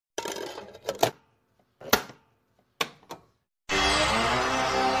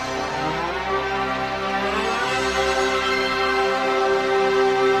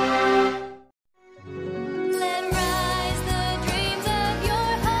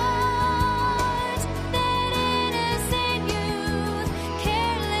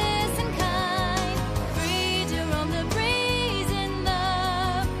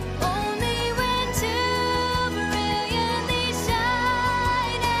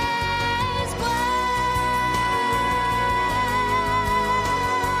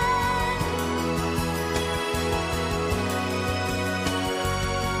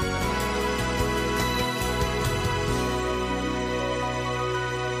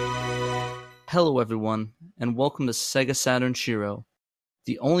Hello everyone, and welcome to Sega Saturn Shiro,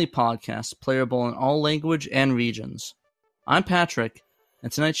 the only podcast playable in all language and regions. I'm Patrick, and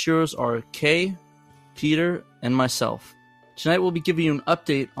tonight's Shiros are Kay, Peter, and myself. Tonight we'll be giving you an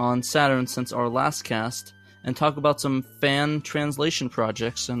update on Saturn since our last cast, and talk about some fan translation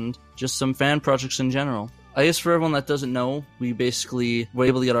projects and just some fan projects in general. I guess for everyone that doesn't know, we basically were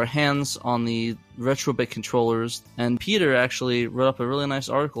able to get our hands on the Retrobit controllers, and Peter actually wrote up a really nice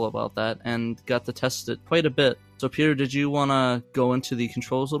article about that and got to test it quite a bit. So Peter, did you want to go into the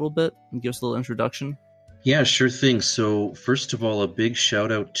controls a little bit and give us a little introduction? Yeah, sure thing. So first of all, a big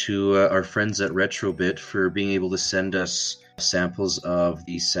shout out to our friends at Retrobit for being able to send us samples of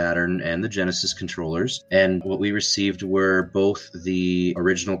the Saturn and the Genesis controllers. And what we received were both the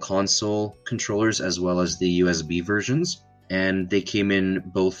original console controllers as well as the USB versions. And they came in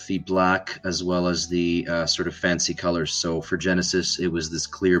both the black as well as the sort of fancy colors. So for Genesis, it was this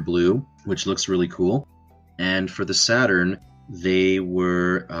clear blue, which looks really cool. And for the Saturn, they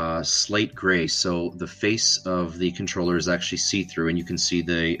were slate gray. So the face of the controller is actually see-through, and you can see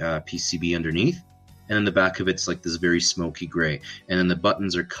the PCB underneath. And in the back of it's like this very smoky gray. And then the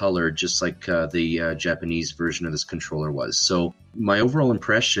buttons are colored just like the Japanese version of this controller was. So my overall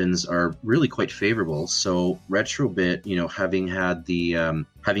impressions are really quite favorable. So Retrobit,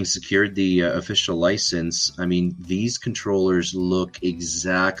 having secured the official license, I mean, these controllers look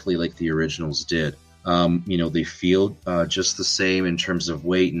exactly like the originals did. They feel just the same in terms of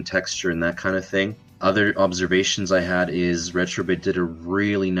weight and texture and that kind of thing. Other observations I had is Retrobit did a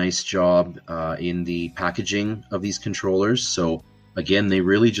really nice job in the packaging of these controllers. So again, they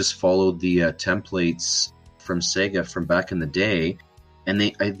really just followed the templates from Sega from back in the day, and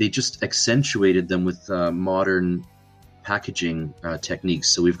they just accentuated them with modern packaging techniques.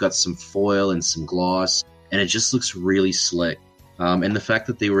 So we've got some foil and some gloss, and it just looks really slick. And the fact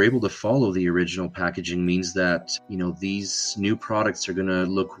that they were able to follow the original packaging means that, these new products are going to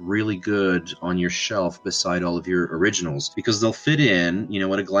look really good on your shelf beside all of your originals, because they'll fit in,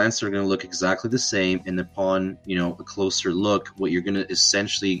 at a glance, they're going to look exactly the same. And upon, a closer look, what you're going to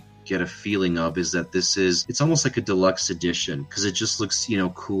essentially get a feeling of is that it's almost like a deluxe edition, because it just looks,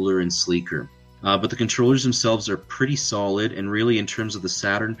 cooler and sleeker. But the controllers themselves are pretty solid, and really in terms of the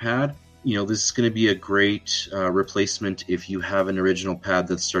Saturn pad, this is going to be a great replacement if you have an original pad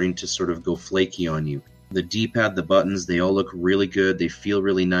that's starting to sort of go flaky on you. The D-pad, the buttons, they all look really good. They feel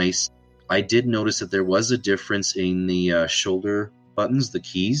really nice. I did notice that there was a difference in the shoulder buttons, the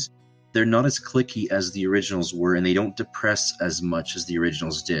keys. They're not as clicky as the originals were, and they don't depress as much as the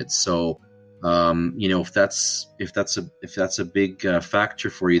originals did. So, if that's a big factor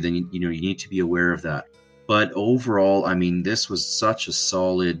for you, then you need to be aware of that. But overall, I mean, this was such a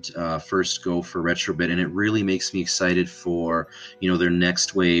solid first go for Retrobit, and it really makes me excited for, their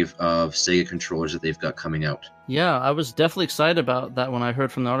next wave of Sega controllers that they've got coming out. Yeah, I was definitely excited about that when I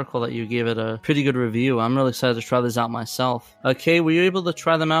heard from the article that you gave it a pretty good review. I'm really excited to try this out myself. Kay, were you able to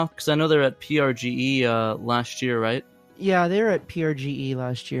try them out? Because I know they're at PRGE last year, right? Yeah, they were at PRGE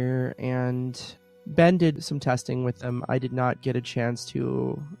last year, and Ben did some testing with them. I did not get a chance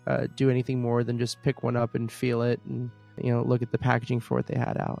to do anything more than just pick one up and feel it and, look at the packaging for what they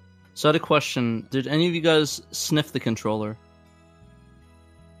had out. So I had a question. Did any of you guys sniff the controller?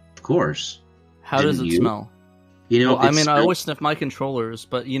 Of course. How does it smell? I always sniff my controllers,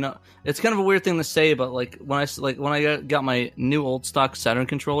 but it's kind of a weird thing to say. But when I got my new old stock Saturn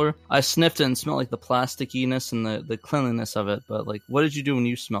controller, I sniffed it and smelled like the plasticiness and the cleanliness of it. But what did you do when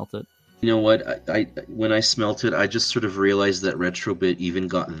you smelt it? You know what? When I smelt it, I just sort of realized that Retrobit even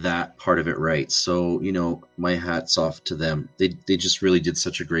got that part of it right. So, my hat's off to them. They just really did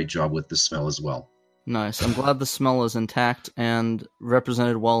such a great job with the smell as well. Nice. I'm glad the smell is intact and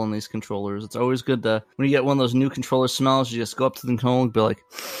represented well in these controllers. It's always good to, when you get one of those new controller smells, you just go up to the controller and be like,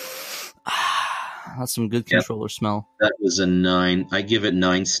 that's some good controller smell. That was a 9. I give it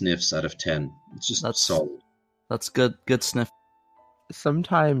 9 sniffs out of 10. It's just solid. That's good sniff.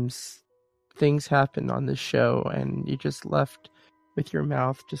 Sometimes things happen on this show and you just left with your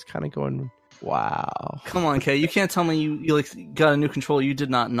mouth just kind of going, wow. Come on, Kay. You can't tell me you got a new controller. You did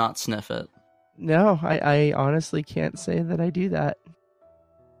not sniff it. No, I honestly can't say that I do that.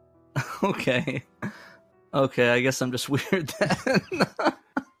 Okay, I guess I'm just weird then.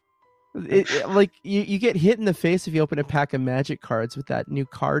 You get hit in the face if you open a pack of Magic cards with that new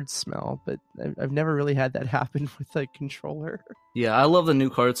card smell, but I've never really had that happen with a controller. Yeah, I love the new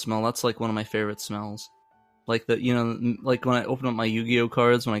card smell. That's one of my favorite smells. When I opened up my Yu-Gi-Oh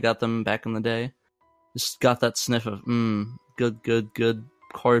cards when I got them back in the day, just got that sniff of good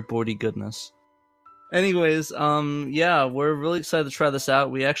cardboardy goodness. Anyways, we're really excited to try this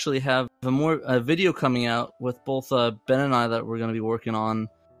out. We actually have A video coming out with both Ben and I that we're going to be working on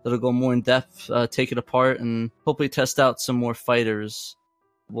that'll go more in depth, take it apart, and hopefully test out some more fighters.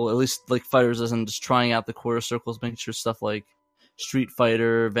 Well, at least like fighters as in just trying out the quarter circles, making sure stuff like Street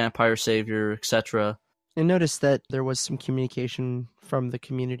Fighter, Vampire Savior, etc. I noticed that there was some communication from the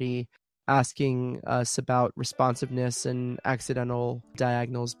community asking us about responsiveness and accidental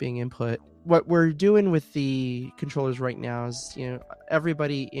diagonals being input. What we're doing with the controllers right now is,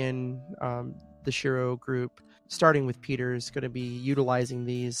 everybody in the Shiro group, starting with Peter, is going to be utilizing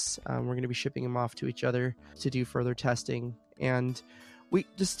these. We're going to be shipping them off to each other to do further testing. And we,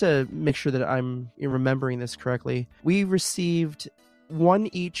 just to make sure that I'm remembering this correctly, we received one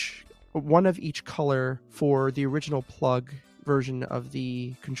of each color for the original plug version of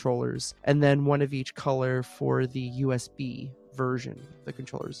the controllers, and then one of each color for the USB version of the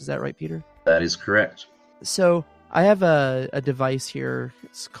controllers. Is that right, Peter? That is correct. So I have a device here.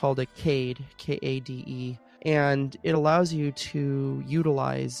 It's called a CADE, K-A-D-E, and it allows you to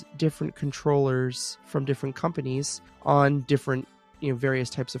utilize different controllers from different companies on different,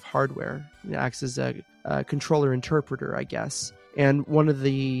 various types of hardware. It acts as a controller interpreter, I guess. And one of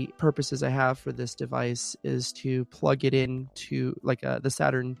the purposes I have for this device is to plug it into the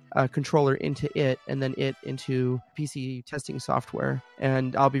Saturn controller into it, and then it into PC testing software.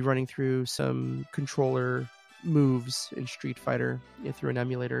 And I'll be running through some controller moves in Street Fighter through an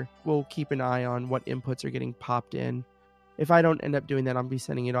emulator. We'll keep an eye on what inputs are getting popped in. If I don't end up doing that, I'll be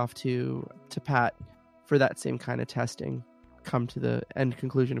sending it off to Pat for that same kind of testing. Come to the end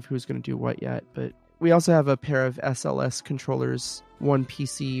conclusion of who's going to do what yet, but we also have a pair of SLS controllers, one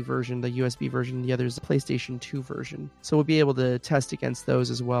PC version, the USB version, the other is the PlayStation 2 version. So we'll be able to test against those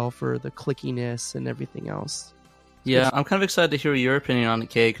as well for the clickiness and everything else. Yeah, I'm kind of excited to hear your opinion on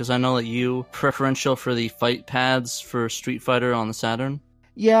it, Kay, because I know that you preferential for the fight pads for Street Fighter on the Saturn.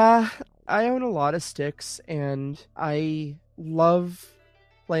 Yeah, I own a lot of sticks, and I love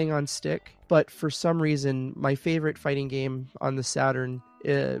playing on stick, but for some reason, my favorite fighting game on the Saturn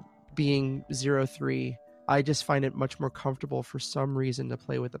being 0-3, I just find it much more comfortable for some reason to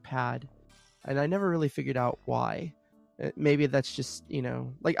play with a pad. And I never really figured out why. Maybe that's just,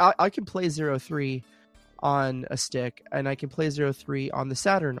 I can play 0-3 on a stick, and I can play 0-3 on the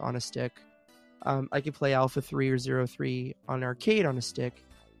Saturn on a stick. I can play Alpha 3 or 0-3 on arcade on a stick,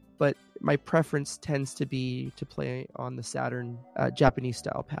 but my preference tends to be to play on the Saturn Japanese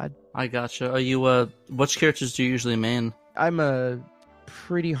style pad. I gotcha. Are you, which characters do you usually main? I'm a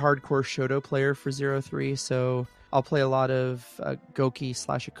pretty hardcore Shoto player for 0-3, so I'll play a lot of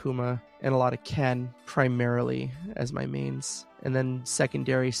Goki/Akuma and a lot of Ken primarily as my mains. And then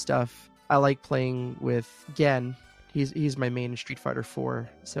secondary stuff, I like playing with Gen. He's my main in Street Fighter 4,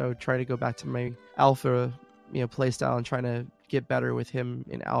 so try to go back to my Alpha playstyle and trying to get better with him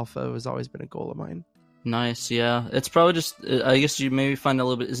in Alpha has always been a goal of mine. Nice, yeah. It's probably just, I guess you maybe find a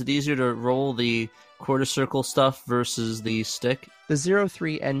little bit, is it easier to roll the quarter circle stuff versus the stick? The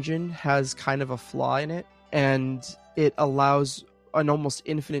 0-3 engine has kind of a flaw in it, and it allows an almost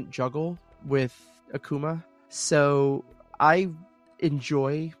infinite juggle with Akuma. So I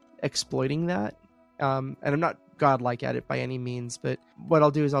enjoy exploiting that, and I'm not godlike at it by any means, but what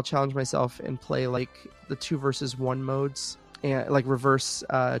I'll do is I'll challenge myself and play like the 2 versus 1 modes, and like reverse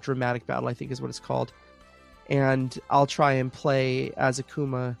dramatic battle, I think is what it's called. And I'll try and play as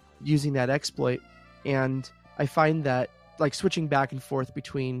Akuma using that exploit, and I find that like switching back and forth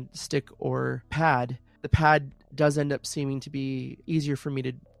between stick or pad, the pad does end up seeming to be easier for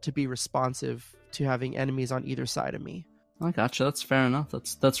me to be responsive to having enemies on either side of me. I gotcha. That's fair enough.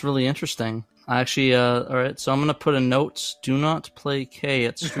 That's really interesting. I actually, all right, so I'm going to put a note, do not play K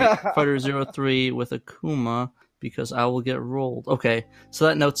at Street Fighter 03 with Akuma, because I will get rolled. Okay, so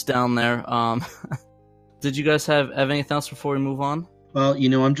that note's down there. Did you guys have anything else before we move on? Well,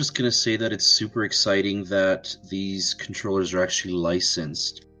 I'm just going to say that it's super exciting that these controllers are actually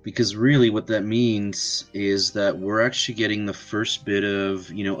licensed. Because really what that means is that we're actually getting the first bit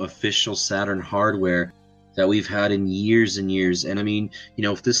of, official Saturn hardware that we've had in years and years. And I mean,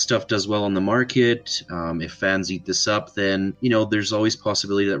 if this stuff does well on the market, if fans eat this up, then, there's always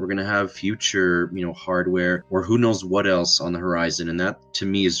possibility that we're going to have future, hardware or who knows what else on the horizon. And that to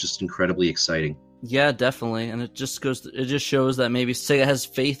me is just incredibly exciting. Yeah, definitely. And it just shows that maybe Sega has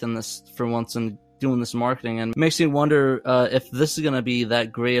faith in this for once and doing this marketing, and makes me wonder if this is going to be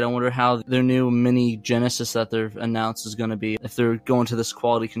that great. I wonder how their new mini Genesis that they've announced is going to be, if they're going to this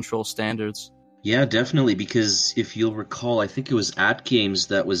quality control standards. Yeah, definitely, because if you'll recall, I think it was AtGames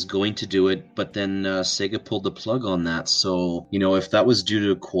that was going to do it, but then Sega pulled the plug on that. So, if that was due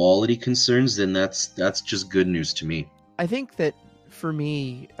to quality concerns, then that's just good news to me. I think that for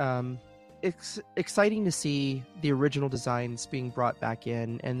me, it's exciting to see the original designs being brought back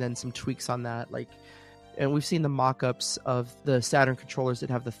in, and then some tweaks on that. And we've seen the mock-ups of the Saturn controllers that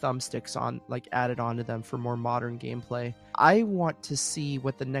have the thumbsticks on, added onto them for more modern gameplay. I want to see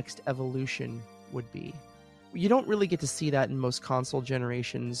what the next evolution would be. You don't really get to see that in most console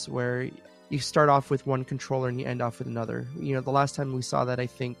generations, where you start off with one controller and you end off with another. The last time we saw that, I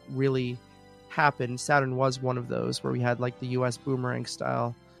think, really happened, Saturn was one of those, where we had the US boomerang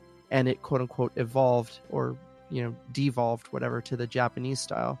style, and it quote-unquote evolved, or devolved, whatever, to the Japanese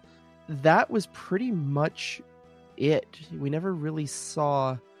style. That was pretty much it. We never really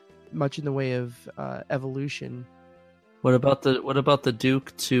saw much in the way of evolution. What about the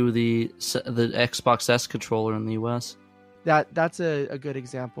Duke to the Xbox S controller in the US? That's a good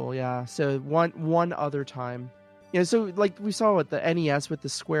example, yeah. So one other time, so we saw with the NES with the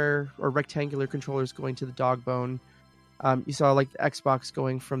square or rectangular controllers going to the dog bone. You saw the Xbox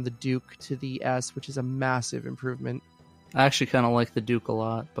going from the Duke to the S, which is a massive improvement. I actually kind of like the Duke a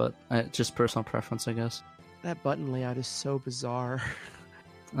lot, but just personal preference, I guess. That button layout is so bizarre.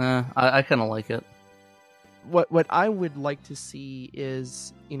 I kind of like it. What I would like to see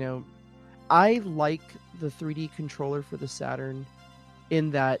is, I like the 3D controller for the Saturn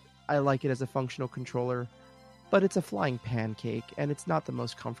in that I like it as a functional controller, but it's a flying pancake and it's not the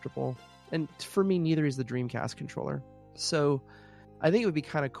most comfortable. And for me, neither is the Dreamcast controller. So I think it would be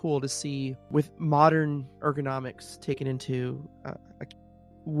kind of cool to see, with modern ergonomics taken into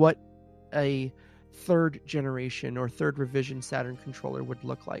what a third generation or third revision Saturn controller would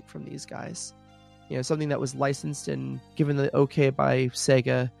look like from these guys. Something that was licensed and given the okay by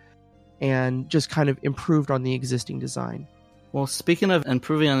Sega, and just kind of improved on the existing design. Well, speaking of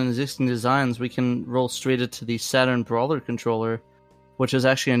improving on existing designs, we can roll straight into the Saturn Brawler controller, which is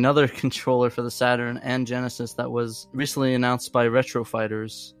actually another controller for the Saturn and Genesis that was recently announced by Retro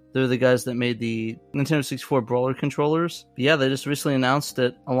Fighters. They're the guys that made the Nintendo 64 Brawler controllers. But yeah, they just recently announced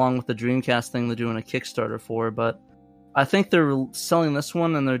it along with the Dreamcast thing they're doing a Kickstarter for, but I think they're selling this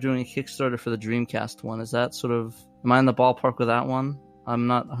one and they're doing a Kickstarter for the Dreamcast one. Is that am I in the ballpark with that one? I'm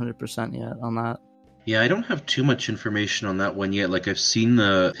not 100% yet on that. Yeah, I don't have too much information on that one yet. I've seen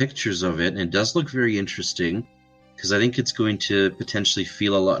the pictures of it, and it does look very interesting, because I think it's going to potentially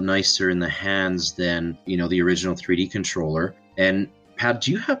feel a lot nicer in the hands than, the original 3D controller. And Pat,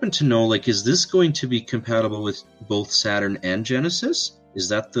 do you happen to know, is this going to be compatible with both Saturn and Genesis? Is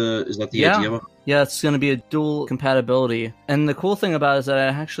that the idea? Yeah, it's going to be a dual compatibility. And the cool thing about it is that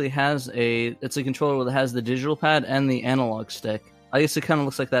it actually it's a controller that has the digital pad and the analog stick. I guess it kind of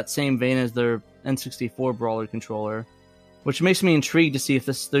looks like that same vein as their N64 Brawler controller, which makes me intrigued to see if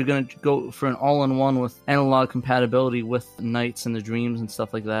they're going to go for an all-in-one with analog compatibility with Knights and the Dreams and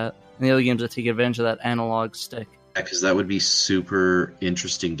stuff like that, and the other games that take advantage of that analog stick. Yeah, because that would be super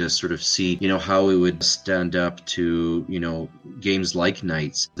interesting to sort of see, how it would stand up to, games like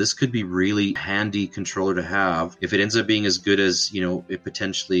Knights. This could be really handy controller to have. If it ends up being as good as, it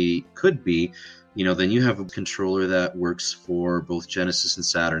potentially could be, then you have a controller that works for both Genesis and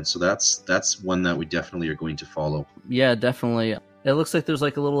Saturn. So that's one that we definitely are going to follow. Yeah, definitely. It looks like there's a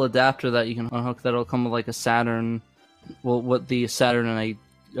little adapter that you can unhook that'll come with a Saturn, what the Saturn and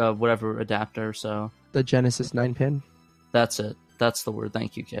a whatever adapter, so... The Genesis 9-pin? That's it. That's the word.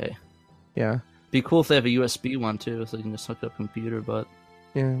 Thank you, Kay. Yeah. Be cool if they have a USB one, too, so you can just hook up a computer, but...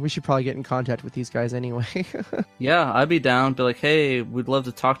 Yeah, we should probably get in contact with these guys anyway. Yeah, I'd be down. Be like, hey, we'd love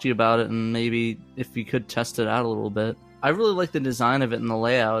to talk to you about it, and maybe if you could test it out a little bit. I really like the design of it and the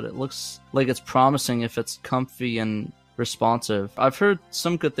layout. It looks like it's promising if it's comfy and responsive. I've heard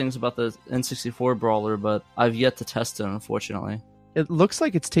some good things about the N64 Brawler, but I've yet to test it, unfortunately. It looks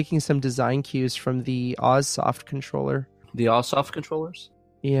like it's taking some design cues from the OzSoft controller. The OzSoft controllers?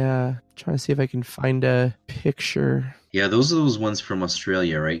 Yeah, trying to see if I can find a picture. Yeah, those are those ones from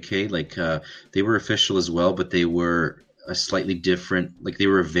Australia, right, Kay? They were official as well, but they were a slightly different, they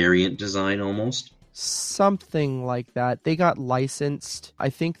were a variant design almost. Something like that. They got licensed. I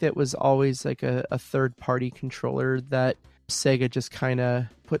think that was always a third-party controller that Sega just kind of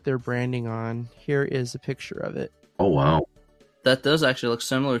put their branding on. Here is a picture of it. Oh, wow. That does actually look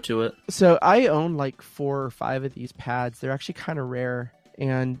similar to it. So I own 4 or 5 of these pads. They're actually kind of rare.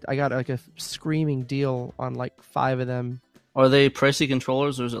 And I got a screaming deal on 5 of them. Are they pricey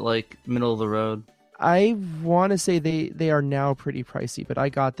controllers, or is it middle of the road? I want to say they are now pretty pricey, but I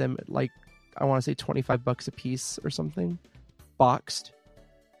got them at I want to say $25 a piece or something, boxed.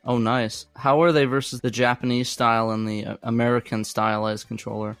 Oh, nice. How are they versus the Japanese style and the American stylized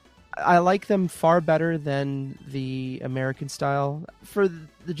controller? I like them far better than the American style. For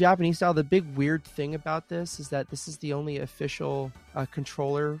the Japanese style, the big weird thing about this is that this is the only official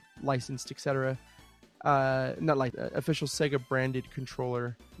controller licensed, etc. Not like official Sega branded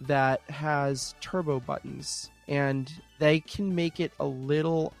controller that has turbo buttons, and they can make it a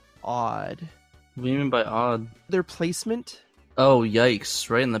little odd. What do you mean by odd? Their placement. Oh, yikes.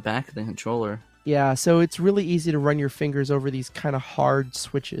 Right in the back of the controller. Yeah, so it's really easy to run your fingers over these kind of hard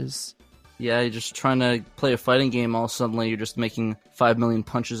switches. Yeah, you're just trying to play a fighting game, all suddenly you're just making 5 million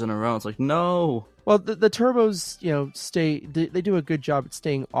punches in a row. It's like, no! Well, the turbos, they do a good job at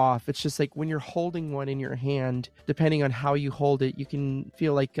staying off. It's just like when you're holding one in your hand, depending on how you hold it, you can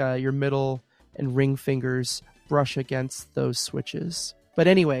feel like your middle and ring fingers brush against those switches. But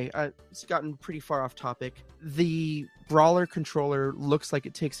anyway, it's gotten pretty far off topic. The Brawler controller looks like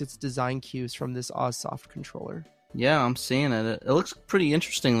it takes its design cues from this OzSoft controller. Yeah, I'm seeing it. It looks pretty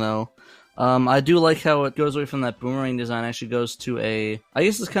interesting, though. I do like how it goes away from that boomerang design, actually goes to I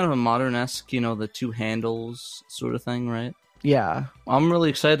guess it's kind of a modern-esque, the two handles sort of thing, right? Yeah. I'm really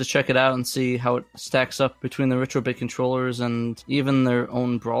excited to check it out and see how it stacks up between the Retrobit controllers and even their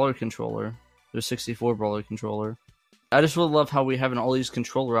own Brawler controller, their 64 Brawler controller. I just really love how we're having all these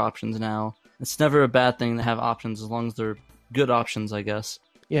controller options now. It's never a bad thing to have options as long as they're good options, I guess.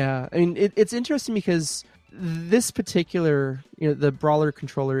 Yeah, I mean, it's interesting because this particular, the Brawler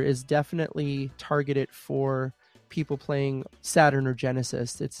controller is definitely targeted for people playing Saturn or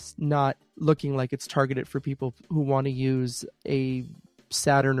Genesis. It's not looking like it's targeted for people who want to use a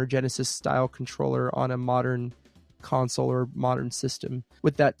Saturn or Genesis style controller on a modern console or modern system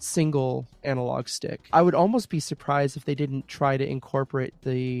with that single analog stick. I would almost be surprised if they didn't try to incorporate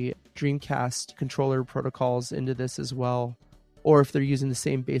the Dreamcast controller protocols into this as well. Or if they're using the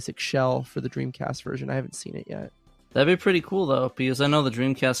same basic shell for the Dreamcast version. I haven't seen it yet. That'd be pretty cool, though, because I know the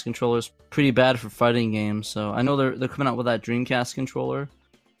Dreamcast controller is pretty bad for fighting games, so I know they're coming out with that Dreamcast controller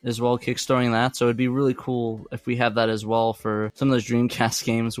as well, kickstarting that, so it'd be really cool if we have that as well for some of those Dreamcast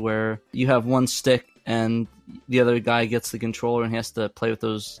games where you have one stick and the other guy gets the controller and he has to play with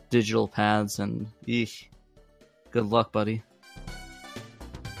those digital pads, and eesh, good luck, buddy.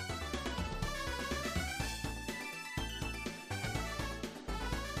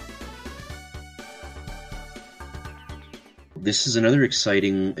 This is another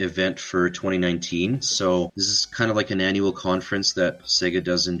exciting event for 2019. So this is kind of like an annual conference that Sega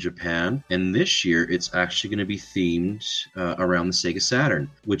does in Japan. And this year, it's actually going to be themed around the Sega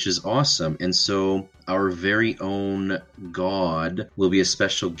Saturn, which is awesome. And so our very own God will be a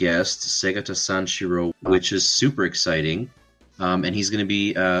special guest, Sega Saturn Shiro, which is super exciting. And he's going to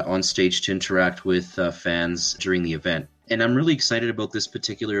be on stage to interact with fans during the event. And I'm really excited about this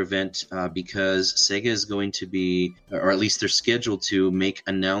particular event because Sega is going to be, or at least they're scheduled to make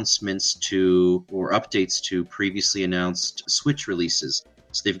announcements to, or updates to previously announced Switch releases.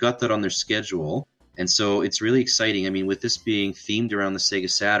 So they've got that on their schedule. And so it's really exciting. I mean, with this being themed around the Sega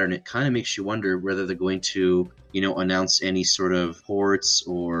Saturn, it kind of makes you wonder whether they're going to, announce any sort of ports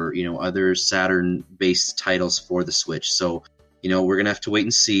or, other Saturn-based titles for the Switch. So we're going to have to wait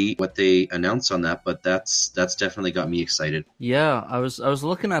and see what they announce on that, but that's definitely got me excited. Yeah, I was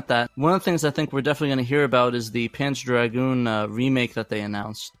looking at that. One of the things I think we're definitely going to hear about is the Panzer Dragoon remake that they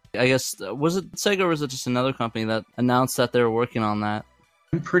announced. I guess, was it Sega or was it just another company that announced that they were working on that?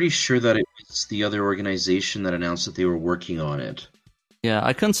 I'm pretty sure that it was the other organization that announced that they were working on it. Yeah,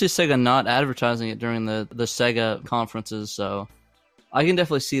 I couldn't see Sega not advertising it during the Sega conferences, so I can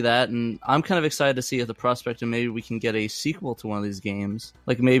definitely see that, and I'm kind of excited to see at the prospect of maybe we can get a sequel to one of these games.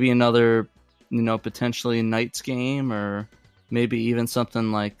 Like maybe another, potentially Knights game, or maybe even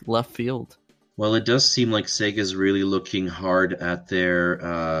something like Left Field. Well, it does seem like Sega's really looking hard at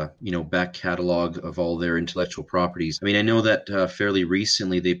their, back catalog of all their intellectual properties. I mean, I know that fairly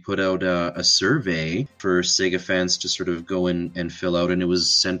recently they put out a survey for Sega fans to sort of go in and fill out, and it was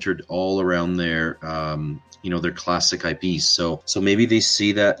centered all around their their classic IPs. So maybe they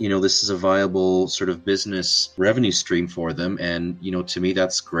see that, this is a viable sort of business revenue stream for them. And, to me,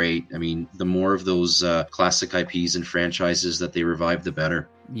 that's great. I mean, the more of those classic IPs and franchises that they revive, the better.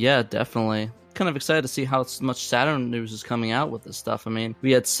 Yeah, definitely. Kind of excited to see how much Saturn news is coming out with this stuff. I mean,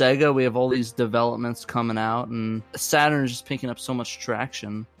 we had Sega, we have all these developments coming out, and Saturn is just picking up so much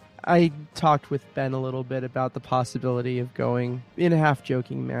traction. I talked with Ben a little bit about the possibility of going, in a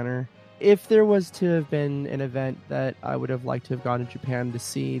half-joking manner, if there was to have been an event that I would have liked to have gone to Japan to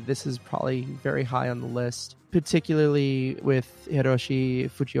see, this is probably very high on the list, particularly with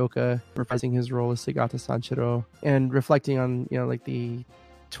Hiroshi Fujioka reprising his role as Sega Saturn Shiro and reflecting on, the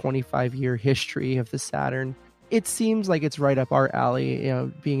 25-year history of the Saturn. It seems like it's right up our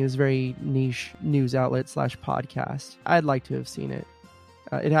alley, being this very niche news outlet / podcast. I'd like to have seen it.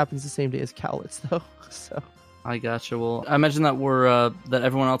 It happens the same day as Cowlitz, though, so... I gotcha. Well, I imagine that that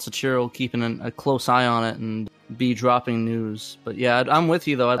everyone else at Shiro keeping a close eye on it and be dropping news. But yeah, I'm with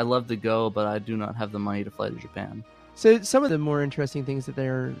you though. I'd love to go, but I do not have the money to fly to Japan. So some of the more interesting things that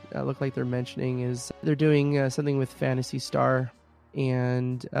they're look like they're mentioning is they're doing something with Phantasy Star,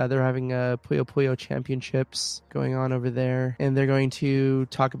 and they're having Puyo Puyo Championships going on over there, and they're going to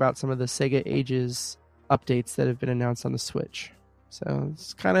talk about some of the Sega Ages updates that have been announced on the Switch. So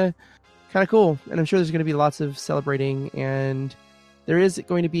it's kind of cool, and I'm sure there's going to be lots of celebrating, and there is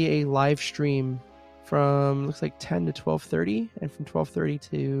going to be a live stream from looks like 10 to 12:30, and from 12:30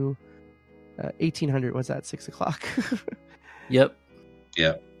 to 1800. What's that? 6 o'clock. Yep.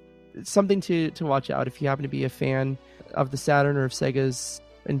 Yeah. It's something to watch out if you happen to be a fan of the Saturn or of Sega's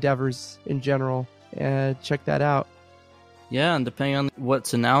endeavors in general. Check that out. Yeah, and depending on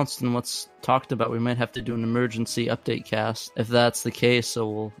what's announced and what's talked about, we might have to do an emergency update cast if that's the case.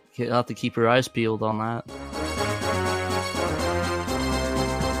 So you'll have to keep your eyes peeled on that.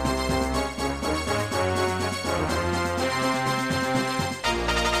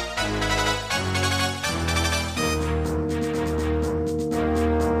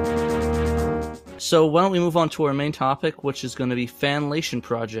 So why don't we move on to our main topic, which is going to be fan-lation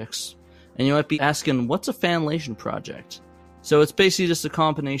projects. And you might be asking, what's a fan-lation project? So it's basically just a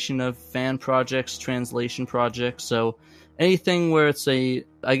combination of fan projects, translation projects. So anything where it's a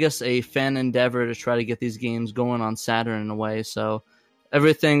fan endeavor to try to get these games going on Saturn in a way. So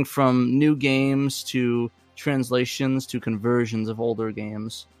everything from new games to translations to conversions of older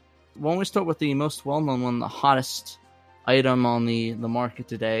games. Why don't we start with the most well-known one, the hottest item on the market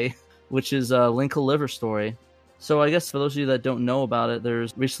today, which is Link: A Liver Story. So I guess for those of you that don't know about it,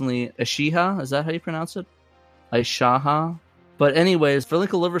 there's recently Aishiha, is that how you pronounce it? Aishaha? But anyways, for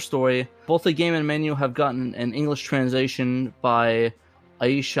Link: A Liver Story, both the game and menu have gotten an English translation by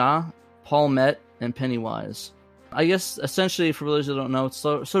Aisha, Paul Met, and Pennywise. I guess essentially, for those who don't know, it's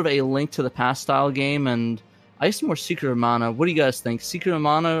sort of a Link to the Past style game, and I guess more Secret of Mana. What do you guys think? Secret of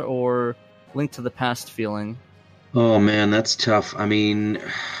Mana or Link to the Past feeling? Oh man, that's tough. I mean,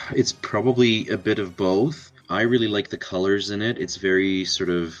 it's probably a bit of both. I really like the colors in it. It's very sort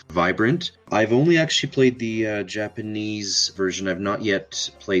of vibrant. I've only actually played the Japanese version. I've not yet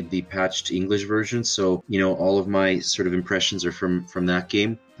played the patched English version, so, all of my sort of impressions are from that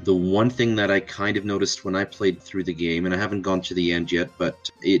game. The one thing that I kind of noticed when I played through the game, and I haven't gone to the end yet, but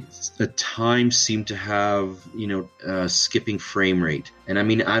it at times seemed to have, skipping frame rate. And I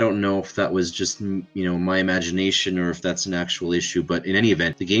mean, I don't know if that was just, my imagination or if that's an actual issue, but in any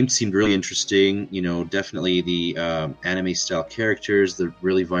event, the game seemed really interesting. Definitely the anime-style characters, the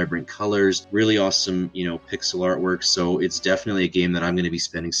really vibrant colors, really awesome, pixel artwork. So it's definitely a game that I'm going to be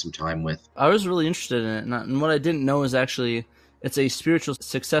spending some time with. I was really interested in it, and what I didn't know is actually it's a spiritual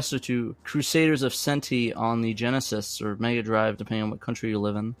successor to Crusaders of Senti on the Genesis or Mega Drive, depending on what country you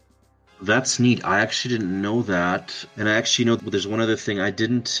live in. That's neat. I actually didn't know that, and I actually know there's one other thing. I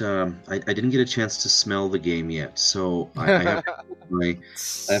didn't get a chance to smell the game yet, so I have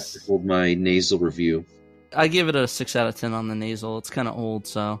to hold my nasal review. I give it a 6 out of 10 on the nasal. It's kind of old,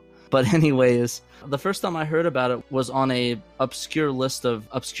 so. But anyways, the first time I heard about it was on a obscure list of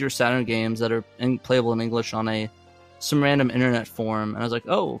obscure Saturn games that are playable in English on some random internet forum, and I was like,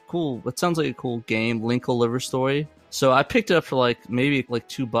 oh, cool, that sounds like a cool game, Link: A Liver Story. So I picked it up for maybe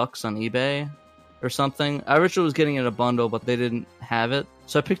 $2 on eBay or something. I originally was getting it in a bundle, but they didn't have it.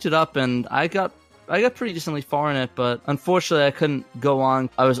 So I picked it up, and I got pretty decently far in it, but unfortunately I couldn't go on.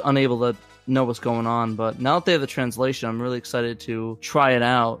 I was unable to know what's going on, but now that they have the translation, I'm really excited to try it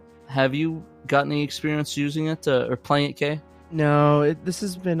out. Have you got any experience using it or playing it, Kay? No, this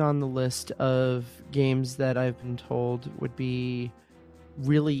has been on the list of games that I've been told would be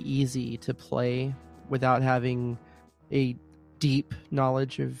really easy to play without having a deep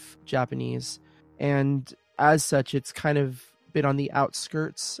knowledge of Japanese. And as such, it's kind of been on the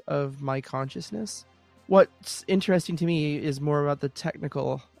outskirts of my consciousness. What's interesting to me is more about the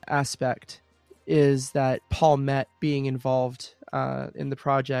technical aspect, is that Paul Met being involved in the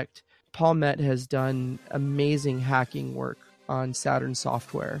project. Paul Met has done amazing hacking work on Saturn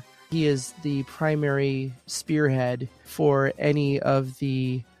software. He is the primary spearhead for any of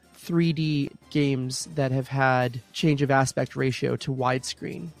the 3D games that have had change of aspect ratio to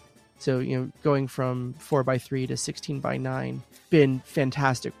widescreen. So, going from 4:3 to 16:9, been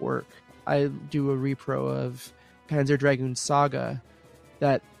fantastic work. I do a repro of Panzer Dragoon Saga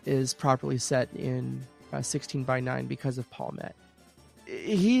that is properly set in 16:9 because of Paul Met.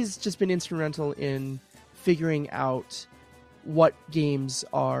 He's just been instrumental in figuring out what games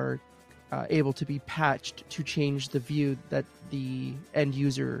are able to be patched to change the view that the end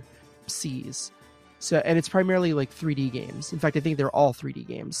user sees. So, and it's primarily like 3D games. In fact, I think they're all 3D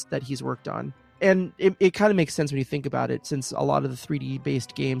games that he's worked on. And it kind of makes sense when you think about it, since a lot of the 3D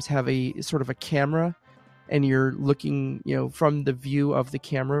based games have a sort of a camera, and you're looking, from the view of the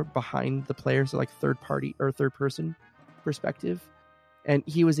camera behind the player, so like third party or third person perspective. And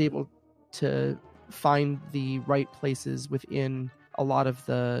he was able to find the right places within a lot of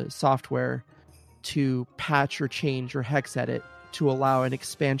the software to patch or change or hex edit to allow an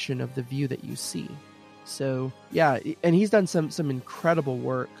expansion of the view that you see. So yeah, and he's done some incredible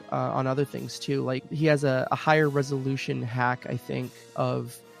work on other things too. Like he has a higher resolution hack, I think,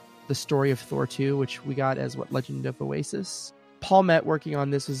 of the story of Thor 2, which we got as Legend of Oasis. Paul Met working on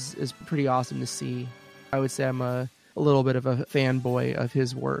this is pretty awesome to see. I would say I'm a little bit of a fanboy of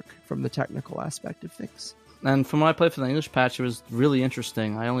his work from the technical aspect of things. And from what I played for the English patch, it was really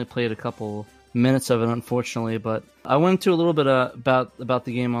interesting. I only played a couple minutes of it, unfortunately, but I went into a little bit about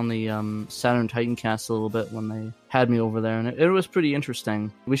the game on the Saturn Titancast a little bit when they had me over there, and it was pretty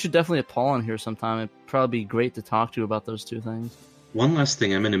interesting. We should definitely have Paul on here sometime. It'd probably be great to talk to about those two things. One last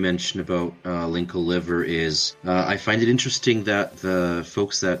thing I'm going to mention about Linkle Liver is I find it interesting that the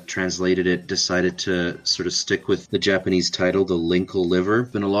folks that translated it decided to sort of stick with the Japanese title, the Linkle Liver.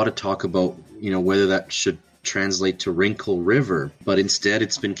 Been a lot of talk about, whether that should translate to Wrinkle River, but instead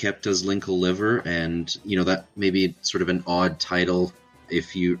it's been kept as Linkle Liver, and that may be sort of an odd title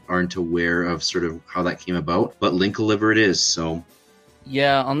if you aren't aware of sort of how that came about, but Linkle Liver it is. So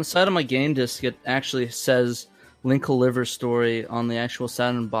yeah, on the side of my game disc it actually says Linkle Liver Story on the actual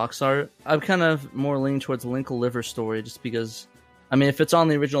Saturn box art. I'm kind of more leaning towards Linkle Liver Story just because, if it's on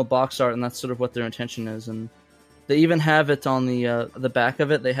the original box art and that's sort of what their intention is, and they even have it on the back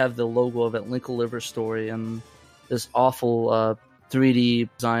of it. They have the logo of it, Linkle Liver Story, and this awful 3D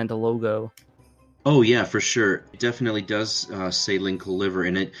designed logo. Oh yeah, for sure. It definitely does say Linkle Liver,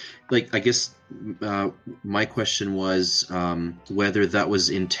 and it, I guess my question was whether that was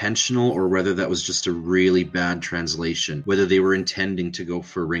intentional or whether that was just a really bad translation. Whether they were intending to go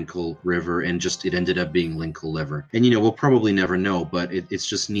for Wrinkle River and just it ended up being Linkle Liver. And we'll probably never know, but it's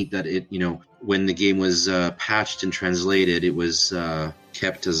just neat that it when the game was patched and translated, it was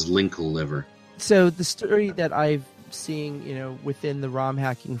kept as Linkle Liver. So the story that I've seeing within the ROM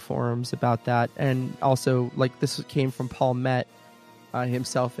hacking forums about that, and also this came from Paul Met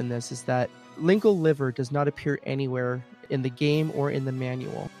himself in this, is that Linkle Liver does not appear anywhere in the game or in the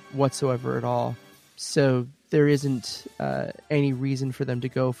manual whatsoever at all. So there isn't any reason for them to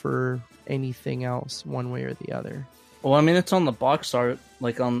go for anything else one way or the other. Well, it's on the box art,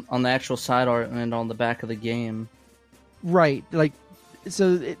 on the actual side art and on the back of the game. Right,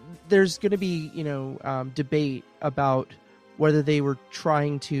 there's going to be, debate about whether they were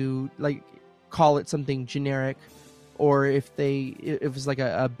trying to call it something generic, or if it was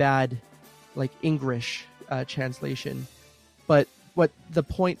a bad English translation. But what the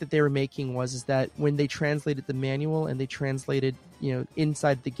point that they were making is that when they translated the manual and they translated,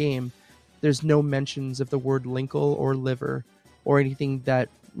 inside the game, there's no mentions of the word Linkle or liver or anything that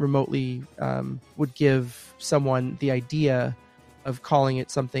remotely would give someone the idea of calling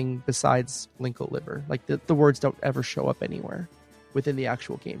it something besides Linkle Liver. The words don't ever show up anywhere within the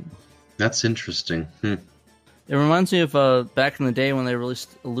actual game. That's interesting. It reminds me of back in the day when they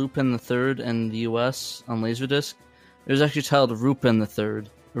released Lupin the Third in the US on Laserdisc. It was actually titled Rupin the Third,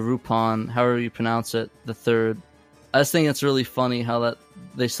 or Rupon, however you pronounce it, the Third. I just think it's really funny how that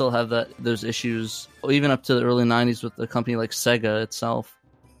they still have those issues, even up to the early 90s with a company like Sega itself.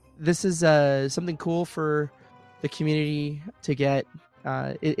 This is something cool for the community to get.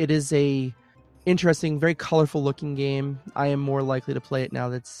 It is a interesting, very colorful looking game. I am more likely to play it now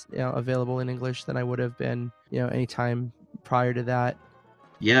that's available in English than I would have been any time prior to that.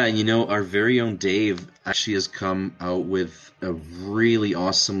 Yeah, and our very own Dave actually has come out with a really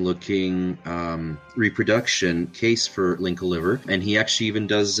awesome looking reproduction case for Linkle Liver, and he actually even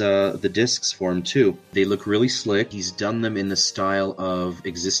does the discs for him too. They look really slick. He's done them in the style of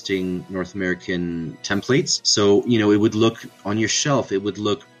existing North American templates, so it would look on your shelf, it would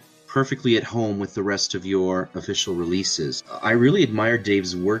look perfectly at home with the rest of your official releases. I really admire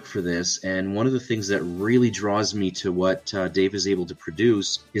Dave's work for this, and one of the things that really draws me to what Dave is able to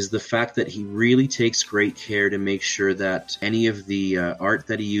produce is the fact that he really takes great care to make sure that any of the art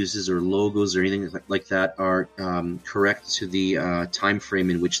that he uses or logos or anything like that are correct to the time frame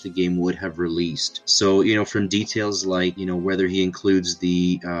in which the game would have released. So, from details like, whether he includes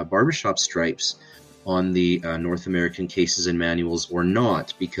the barbershop stripes on the North American cases and manuals or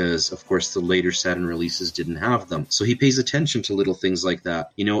not, because of course the later Saturn releases didn't have them. So he pays attention to little things like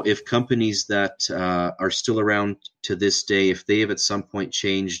that. You know, if companies that are still around to this day, if they have at some point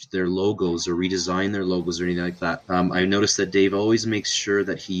changed their logos or redesigned their logos or anything like that, I noticed that Dave always makes sure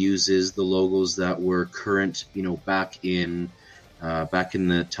that he uses the logos that were current, you know, back in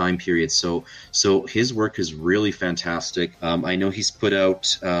the time period. So his work is really fantastic. I know he's put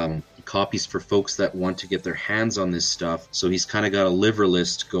out copies for folks that want to get their hands on this stuff. So he's kind of got a liver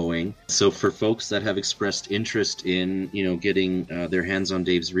list going. So for folks that have expressed interest in, you know, getting their hands on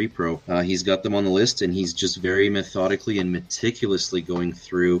Dave's repro, he's got them on the list, and he's just very methodically and meticulously going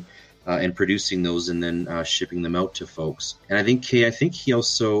through and producing those and then shipping them out to folks. And I think he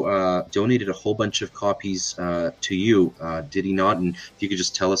also donated a whole bunch of copies to you, did he not? And if you could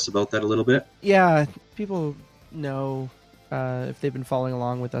just tell us about that a little bit. Yeah, people know if they've been following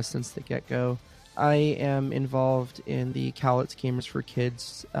along with us since the get-go. I am involved in the Cowlitz Gamers for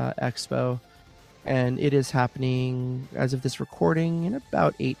Kids Expo, and it is happening as of this recording in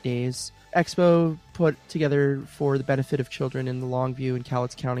about 8 days. Expo put together for the benefit of children in the Longview and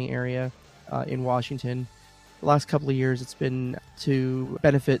Cowlitz County area in Washington. The last couple of years it's been to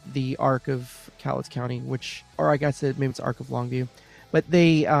benefit the ARC of Cowlitz County, or I guess maybe it's ARC of Longview, but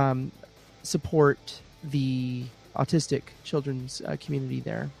they support the autistic children's community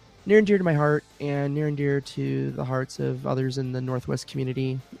there. Near and dear to my heart, and near and dear to the hearts of others in the Northwest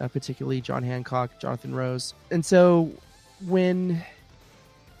community, particularly John Hancock, Jonathan Rose. And so when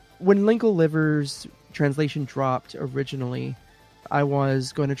Linkle Liver's translation dropped originally, I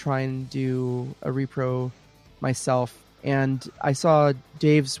was going to try and do a repro myself, and I saw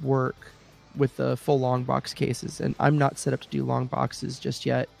Dave's work with the full long box cases, and I'm not set up to do long boxes just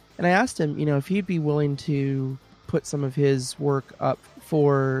yet. And I asked him, you know, if he'd be willing to put some of his work up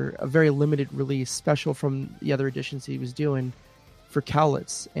for a very limited release, special from the other editions he was doing for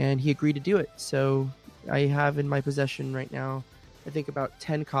Cowlitz, and he agreed to do it. So I have in my possession right now, I think about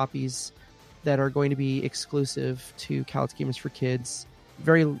 10 copies that are going to be exclusive to Cowlitz Gamers for Kids.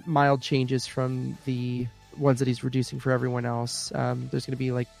 Very mild changes from the ones that he's reducing for everyone else. There's going to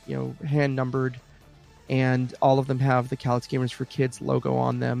be, like, you know, hand numbered, and all of them have the Cowlitz Gamers for Kids logo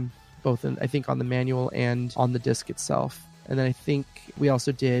on them, both I think on the manual and on the disc itself. And then I think we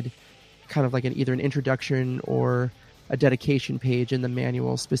also did kind of like either an introduction or a dedication page in the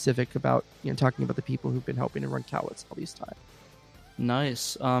manual specific about, you know, talking about the people who've been helping to run Cowlitz all these time.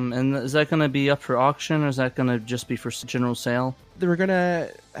 Nice. And is that going to be up for auction, or is that going to just be for general sale? We're going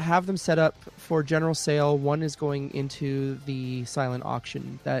to have them set up for general sale. One is going into the silent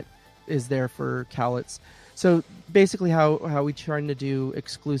auction that is there for Cowlitz. So basically how we trying to do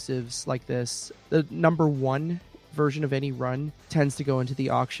exclusives like this, the number one version of any run tends to go into the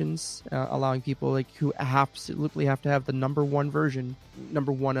auctions, allowing people like who absolutely have to have the number one version,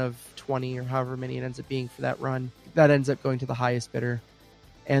 number one of 20 or however many it ends up being for that run, that ends up going to the highest bidder.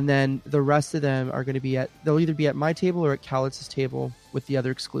 And then the rest of them are going to be they'll either be at my table or at Cowlitz's table with the other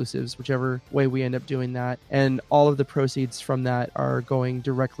exclusives, whichever way we end up doing that. And all of the proceeds from that are going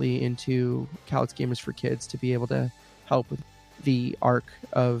directly into Cowlitz Gamers for Kids to be able to help with the ARC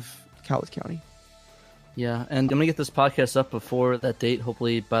of Cowlitz County. Yeah, and I'm going to get this podcast up before that date,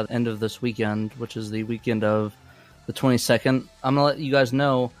 hopefully by the end of this weekend, which is the weekend of the 22nd. I'm going to let you guys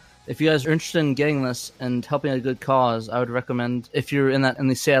know, if you guys are interested in getting this and helping a good cause, I would recommend, if you're in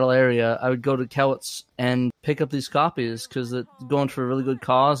the Seattle area, I would go to Cowlitz and pick up these copies, because it's going for a really good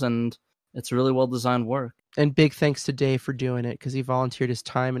cause and it's really well-designed work. And big thanks to Dave for doing it, because he volunteered his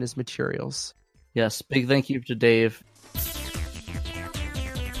time and his materials. Yes, big thank you to Dave.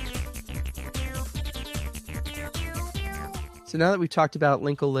 So now that we've talked about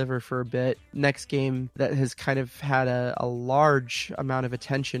Linkle Liver for a bit, next game that has kind of had a large amount of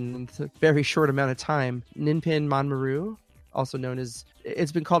attention in a very short amount of time, Ninpen Manmaru, also known as,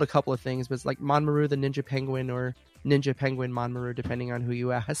 it's been called a couple of things, but it's like Manmaru the Ninja Penguin or Ninja Penguin Manmaru, depending on who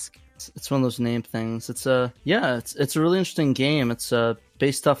you ask. It's one of those name things. It's a really interesting game. It's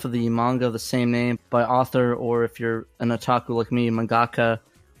based off of the manga of the same name by author, or if you're an otaku like me, mangaka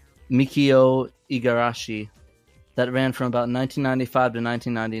Mikio Igarashi. That ran from about 1995 to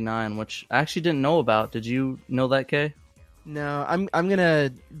 1999, which I actually didn't know about. Did you know that, Kay? No, I'm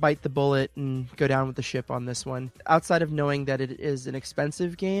gonna bite the bullet and go down with the ship on this one. Outside of knowing that it is an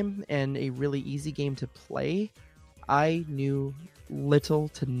expensive game and a really easy game to play, I knew little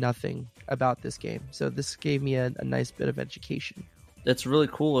to nothing about this game. So this gave me a nice bit of education. It's really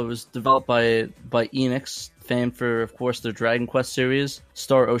cool. It was developed by Enix, famed for, of course, their Dragon Quest series,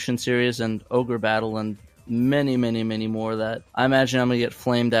 Star Ocean series, and Ogre Battle, and many, many, many more that I imagine I'm going to get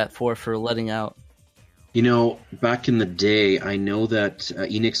flamed at for letting out. You know, back in the day, I know that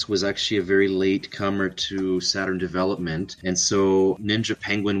Enix was actually a very late comer to Saturn development, and so Ninja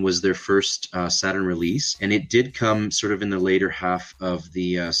Penguin was their first Saturn release, and it did come sort of in the later half of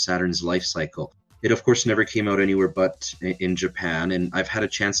the Saturn's life cycle. It, of course, never came out anywhere but in Japan, and I've had a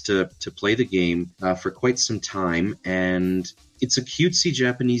chance to play the game for quite some time, and it's a cutesy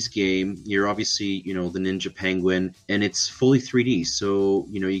Japanese game. You're obviously, the Ninja Penguin, and it's fully 3D. So,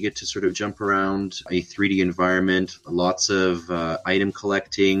 you get to sort of jump around a 3D environment, lots of item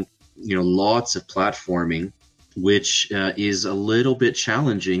collecting, lots of platforming, which is a little bit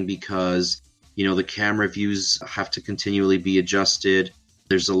challenging because, the camera views have to continually be adjusted.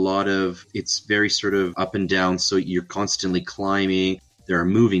 There's a lot of, it's very sort of up and down. So you're constantly climbing. There are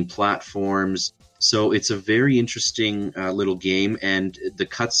moving platforms. So it's a very interesting little game, and the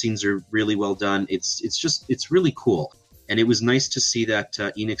cutscenes are really well done. It's really cool, and it was nice to see that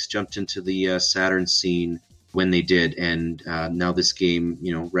Enix jumped into the Saturn scene when they did, and now this game,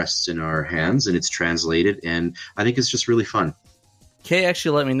 rests in our hands, and it's translated, and I think it's just really fun. Kay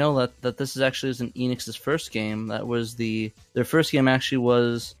actually let me know that this isn't Enix's first game. That was their first game actually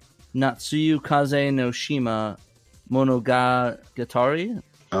was Natsuyu Kaze no Shima Monogatari.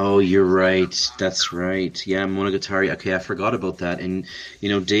 Oh, you're right. That's right. Yeah, Monogatari. Okay, I forgot about that. And,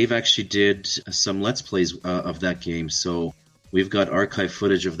 Dave actually did some Let's Plays of that game, so we've got archive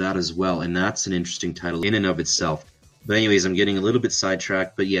footage of that as well, and that's an interesting title in and of itself. But anyways, I'm getting a little bit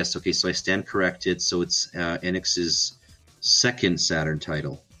sidetracked, but yes, okay, so I stand corrected, so it's Enix's second Saturn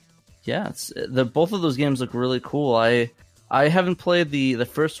title. Yeah, both of those games look really cool. I haven't played the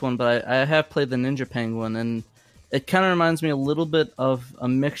first one, but I have played the Ninja Penguin, and it kind of reminds me a little bit of a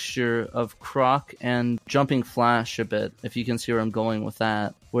mixture of Croc and Jumping Flash a bit, if you can see where I'm going with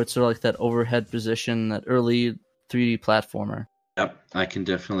that, where it's sort of like that overhead position, that early 3D platformer. Yep, I can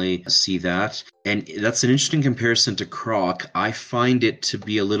definitely see that. And that's an interesting comparison to Croc. I find it to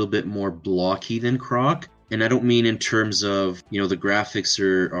be a little bit more blocky than Croc. And I don't mean in terms of, the graphics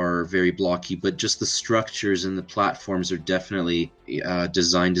are very blocky, but just the structures and the platforms are definitely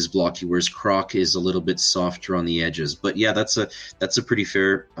designed as blocky, whereas Croc is a little bit softer on the edges. But yeah, that's a pretty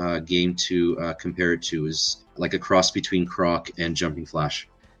fair game to compare it to, is like a cross between Croc and Jumping Flash.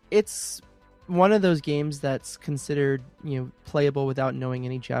 It's one of those games that's considered, playable without knowing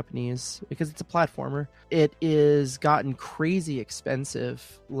any Japanese, because it's a platformer. It is gotten crazy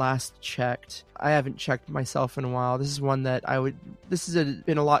expensive last checked. I haven't checked myself in a while. This is one that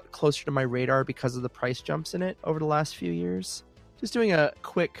been a lot closer to my radar because of the price jumps in it over the last few years. Just doing a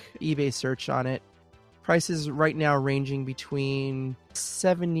quick eBay search on it. Prices right now ranging between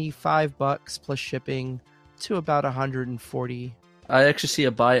 $75 plus shipping to about $140. I actually see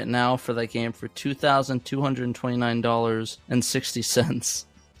a buy it now for that game for $2,229.60.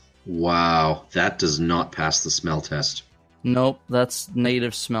 Wow, that does not pass the smell test. Nope, that's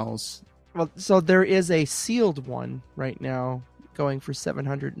native smells. Well, so there is a sealed one right now going for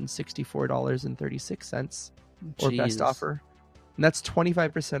 $764.36 or best offer. And that's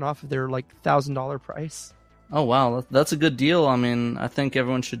 25% off of their $1,000 price. Oh wow, that's a good deal. I mean, I think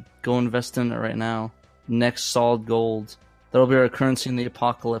everyone should go invest in it right now. Next solid gold. That'll be our currency in the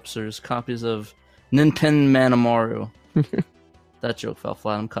apocalypse. There's copies of Ninpen Manmaru. That joke fell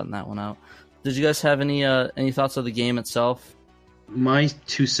flat. I'm cutting that one out. Did you guys have any thoughts of the game itself? My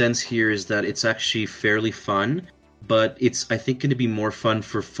 2 cents here is that it's actually fairly fun, but it's, I think, going to be more fun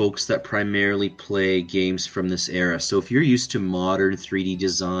for folks that primarily play games from this era. So if you're used to modern 3D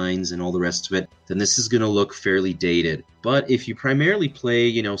designs and all the rest of it, then this is going to look fairly dated. But if you primarily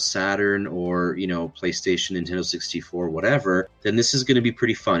play, Saturn or, PlayStation, Nintendo 64, whatever, then this is going to be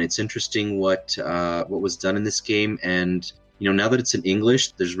pretty fun. It's interesting what was done in this game, and now that it's in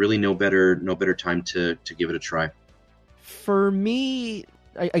English, there's really no better time to give it a try. For me,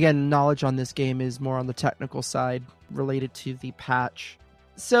 again, knowledge on this game is more on the technical side related to the patch.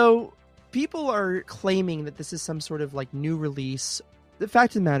 So people are claiming that this is some sort of new release. The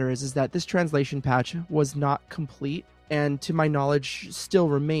fact of the matter is that this translation patch was not complete, and to my knowledge still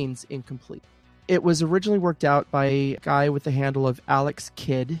remains incomplete. It was originally worked out by a guy with the handle of Alex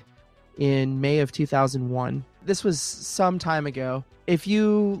Kidd in May of 2001. This was some time ago. If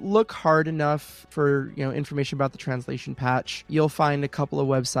you look hard enough for information about the translation patch, you'll find a couple of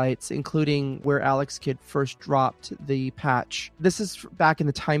websites, including where Alex Kidd first dropped the patch. This is back in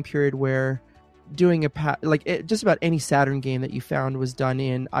the time period where doing a patch, just about any Saturn game that you found was done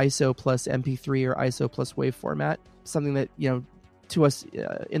in ISO plus MP3 or ISO plus WAV format. Something that to us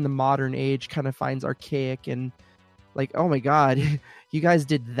in the modern age kind of finds archaic and oh my god, you guys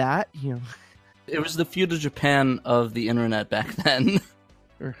did that, It was the feudal Japan of the internet back then.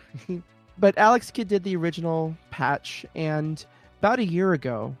 But Alex Kidd did the original patch, and about a year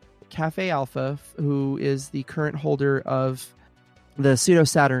ago, Cafe Alpha, who is the current holder of the Pseudo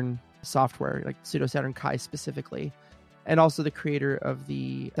Saturn software, like Pseudo Saturn Kai specifically, and also the creator of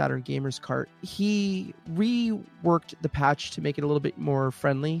the Saturn Gamers Cart, he reworked the patch to make it a little bit more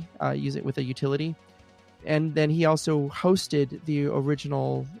friendly, use it with a utility. And then he also hosted the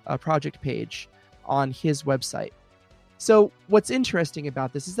original project page on his website. So what's interesting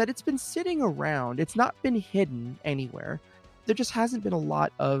about this is that it's been sitting around. It's not been hidden anywhere. There just hasn't been a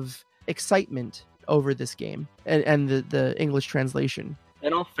lot of excitement over this game and the English translation.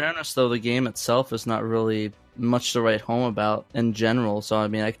 In all fairness, though, the game itself is not really much to write home about in general. So, I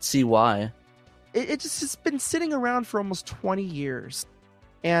mean, I can see why. It just has been sitting around for almost 20 years.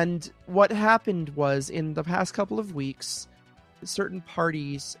 And what happened was, in the past couple of weeks, certain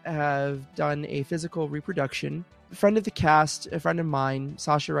parties have done a physical reproduction. A friend of the cast, a friend of mine,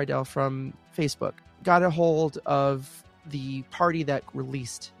 Sasha Rydell from Facebook, got a hold of the party that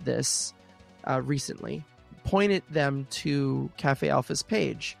released this recently, pointed them to Cafe Alpha's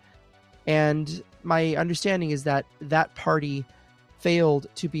page. And my understanding is that that party failed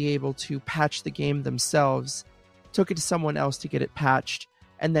to be able to patch the game themselves, took it to someone else to get it patched,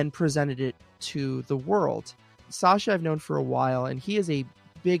 and then presented it to the world. Sasha I've known for a while, and he is a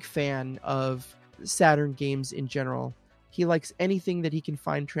big fan of Saturn games in general. He likes anything that he can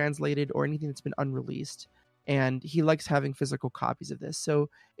find translated or anything that's been unreleased, and he likes having physical copies of this. So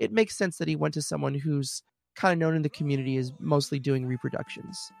it makes sense that he went to someone who's kind of known in the community as mostly doing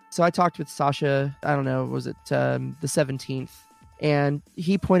reproductions. So I talked with Sasha, I don't know, was it the 17th? And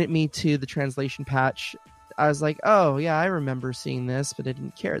he pointed me to the translation patch. I was like, oh, yeah, I remember seeing this, but I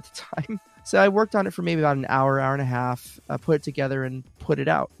didn't care at the time. So I worked on it for maybe about an hour and a half, put it together and put it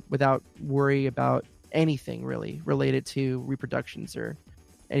out without worry about anything really related to reproductions or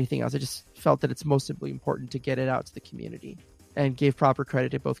anything else. I just felt that it's most simply important to get it out to the community, and gave proper credit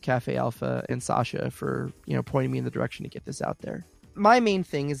to both Cafe Alpha and Sasha for, pointing me in the direction to get this out there. My main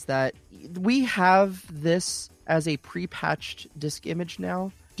thing is that we have this as a pre-patched disk image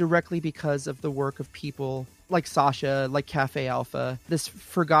now, directly because of the work of people like Sasha, like Cafe Alpha, this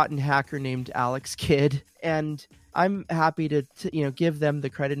forgotten hacker named Alex Kidd. And I'm happy to give them the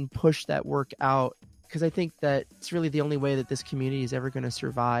credit and push that work out, because I think that it's really the only way that this community is ever going to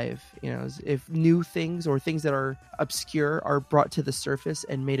survive, is if new things or things that are obscure are brought to the surface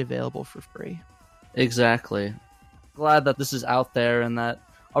and made available for free. Exactly. Glad that this is out there, and that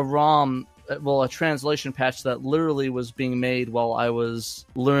a translation patch that literally was being made while I was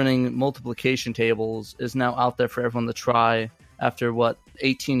learning multiplication tables is now out there for everyone to try after,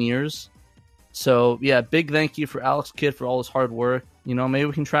 18 years? So, yeah, big thank you for Alex Kidd for all his hard work. Maybe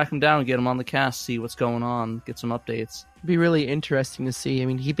we can track him down and get him on the cast, see what's going on, get some updates. It'd be really interesting to see. I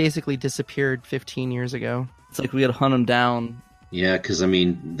mean, he basically disappeared 15 years ago. It's like we gotta hunt him down. Yeah, because,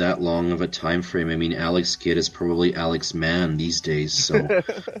 that long of a time frame. Alex Kidd is probably Alex Mann these days, so...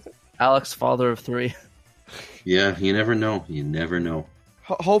 Alex, father of 3. Yeah, you never know. You never know.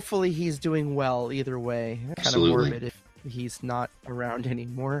 Hopefully he's doing well either way. Absolutely. Kind of morbid if he's not around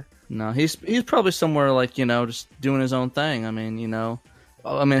anymore. No, he's probably somewhere just doing his own thing.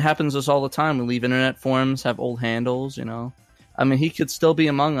 It happens to us all the time. We leave internet forums, have old handles, he could still be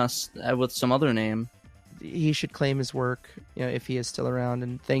among us with some other name. He should claim his work, if he is still around,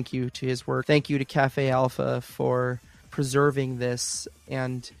 and thank you to his work. Thank you to Cafe Alpha for preserving this,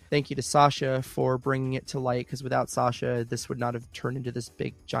 and thank you to Sasha for bringing it to light, because without Sasha, this would not have turned into this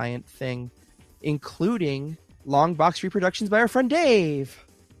big giant thing, including long box reproductions by our friend Dave.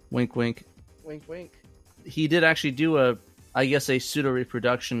 Wink, wink. Wink, wink. He did actually do a pseudo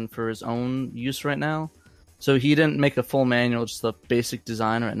reproduction for his own use right now. So he didn't make a full manual, just the basic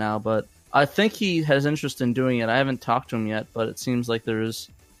design right now, but I think he has interest in doing it. I haven't talked to him yet, but it seems like there's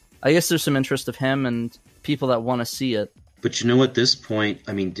some interest of him and people that want to see it. But at this point,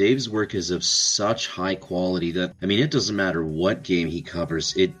 Dave's work is of such high quality that, it doesn't matter what game he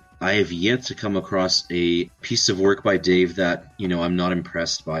covers. I have yet to come across a piece of work by Dave that, I'm not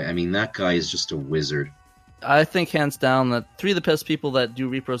impressed by. That guy is just a wizard. I think hands down that 3 of the best people that do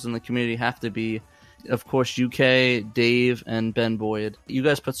repros in the community have to be, of course, UK, Dave, and Ben Boyd. You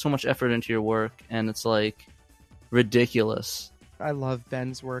guys put so much effort into your work, and it's ridiculous. I love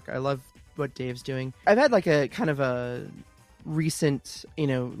Ben's work. I love what Dave's doing. I've had a kind of a recent,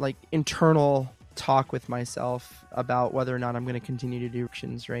 internal talk with myself about whether or not I'm going to continue to do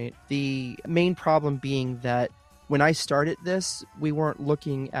actions, right? The main problem being that when I started this, we weren't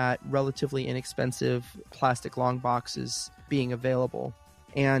looking at relatively inexpensive plastic long boxes being available.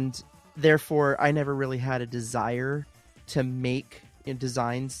 And therefore, I never really had a desire to make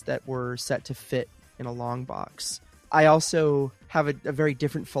designs that were set to fit in a long box. I also have a very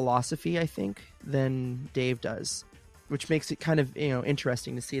different philosophy, I think, than Dave does, which makes it kind of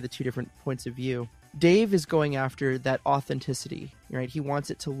interesting to see the two different points of view. Dave is going after that authenticity, right? He wants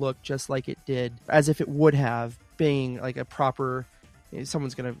it to look just like it did, as if it would have, being like a proper,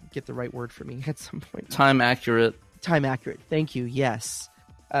 someone's going to get the right word for me at some point. Time accurate. Thank you. Yes.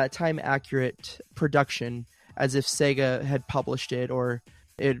 Time accurate production, as if Sega had published it or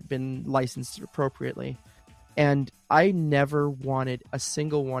it had been licensed appropriately. And I never wanted a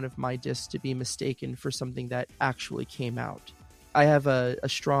single one of my discs to be mistaken for something that actually came out. I have a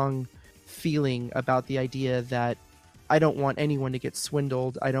strong feeling about the idea that I don't want anyone to get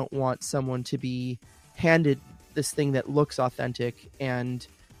swindled. I don't want someone to be handed this thing that looks authentic and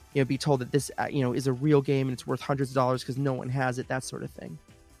be told that this is a real game and it's worth hundreds of dollars because no one has it, that sort of thing.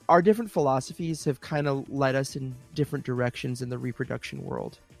 Our different philosophies have kind of led us in different directions in the reproduction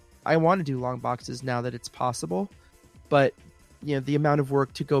world. I want to do long boxes now that it's possible, but the amount of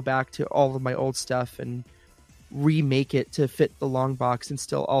work to go back to all of my old stuff and remake it to fit the long box and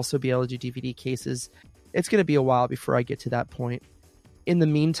still also be able to do DVD cases, it's going to be a while before I get to that point. In the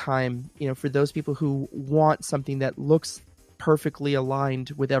meantime, for those people who want something that looks perfectly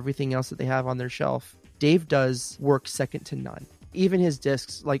aligned with everything else that they have on their shelf, Dave does work second to none. Even his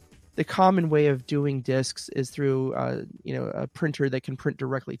discs, like the common way of doing discs is through a printer that can print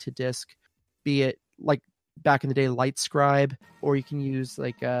directly to disc, be it like back in the day LightScribe, or you can use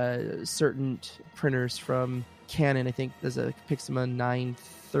like certain printers from Canon. I think there's a Pixma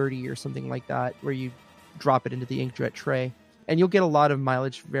 930 or something like that, where you drop it into the inkjet tray, and you'll get a lot of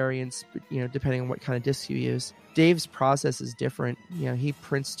mileage variance, depending on what kind of disc you use. Dave's process is different. He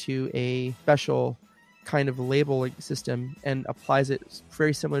prints to a special kind of labeling system and applies it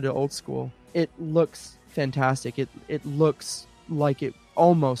very similar to old school. It looks fantastic. It looks like it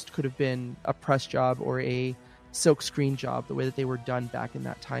almost could have been a press job or a silk screen job, the way that they were done back in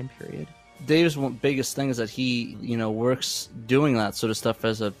that time period. Dave's biggest thing is that he, works doing that sort of stuff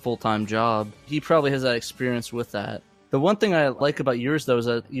as a full-time job. He probably has that experience with that. The one thing I like about yours, though, is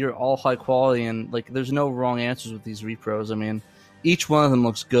that you're all high quality and, there's no wrong answers with these repros. I mean, each one of them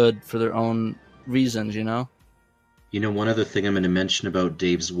looks good for their own reasons, One other thing I'm going to mention about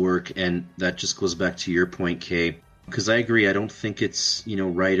Dave's work, and that just goes back to your point, Kay, because I agree. I don't think it's,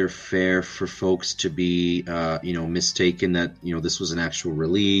 right or fair for folks to be, mistaken that, this was an actual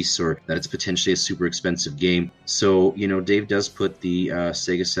release or that it's potentially a super expensive game. So, Dave does put the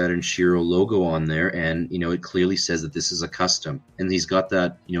Sega Saturn Shiro logo on there, and, it clearly says that this is a custom. And he's got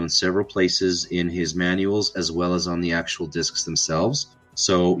that, in several places in his manuals as well as on the actual discs themselves.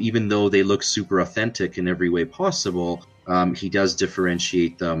 So even though they look super authentic in every way possible, he does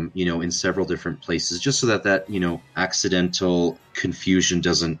differentiate them, in several different places, just so that accidental confusion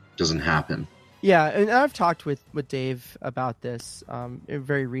doesn't happen. Yeah, and I've talked with Dave about this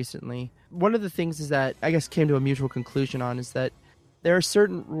very recently. One of the things is that I guess came to a mutual conclusion on is that there are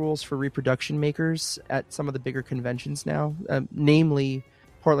certain rules for reproduction makers at some of the bigger conventions now, namely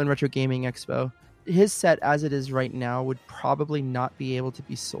Portland Retro Gaming Expo. His set as it is right now would probably not be able to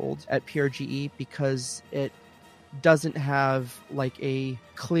be sold at PRGE because it doesn't have a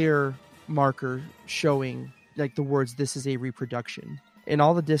clear marker showing the words "this is a reproduction." In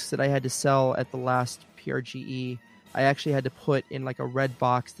all the discs that I had to sell at the last PRGE, I actually had to put in a red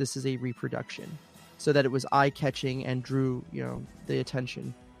box, "this is a reproduction," so that it was eye-catching and drew the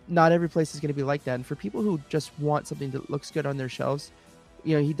attention. Not every place is going to be like that, and for people who just want something that looks good on their shelves,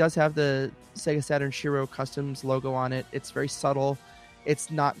 he does have the Sega Saturn Shiro Customs logo on it. It's very subtle.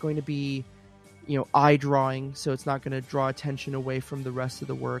 It's not going to be, eye-drawing, so it's not going to draw attention away from the rest of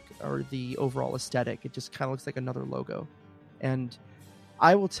the work or the overall aesthetic. It just kind of looks like another logo. And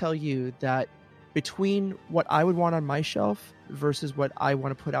I will tell you that between what I would want on my shelf versus what I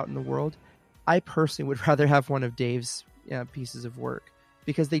want to put out in the world, I personally would rather have one of Dave's pieces of work,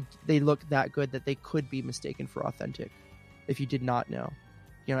 because they look that good that they could be mistaken for authentic if you did not know.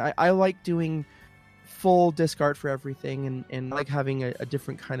 I like doing full disc art for everything and like having a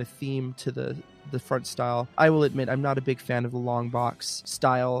different kind of theme to the front style. I will admit I'm not a big fan of the long box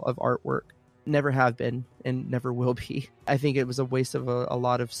style of artwork. Never have been and never will be. I think it was a waste of a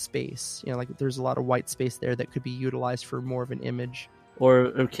lot of space. There's a lot of white space there that could be utilized for more of an image.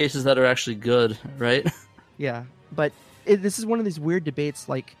 Or cases that are actually good, right? Yeah, but this is one of these weird debates,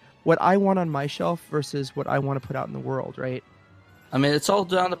 what I want on my shelf versus what I want to put out in the world, right? I mean, it's all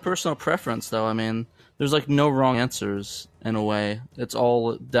down to personal preference, though. I mean, there's no wrong answers in a way. It's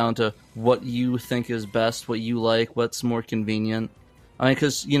all down to what you think is best, what you like, what's more convenient. I mean,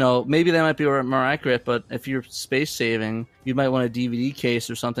 because, you know, maybe they might be more accurate, but if you're space saving, you might want a DVD case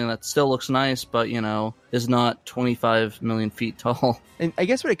or something that still looks nice, but, you know, is not 25 million feet tall. And I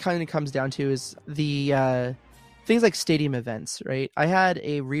guess what it kind of comes down to is the things like stadium events, right? I had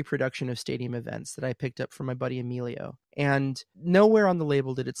a reproduction of stadium events that I picked up from my buddy Emilio, and nowhere on the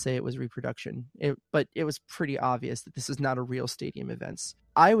label did it say it was reproduction, but it was pretty obvious that this is not a real stadium events.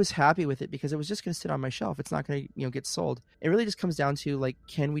 I was happy with it because it was just going to sit on my shelf. It's not going to, you know, get sold. It really just comes down to, like,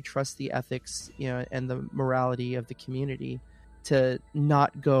 can we trust the ethics, you know, and the morality of the community to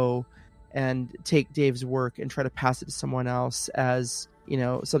not go and take Dave's work and try to pass it to someone else as, you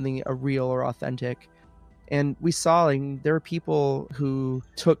know, something real or authentic. And we saw, like, there were people who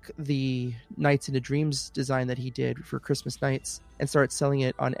took the Nights into Dreams design that he did for Christmas nights and started selling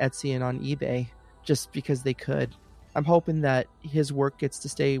it on Etsy and on eBay just because they could. I'm hoping that his work gets to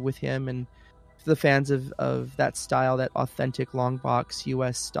stay with him, and the fans of that style, that authentic long box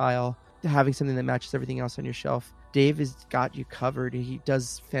US style, having something that matches everything else on your shelf. Dave has got you covered. He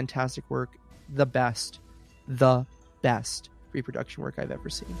does fantastic work. The best reproduction work I've ever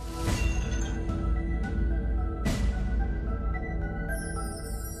seen.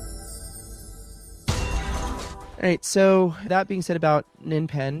 All right, so that being said about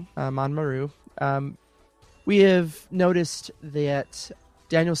Ninpen, Manmaru, we have noticed that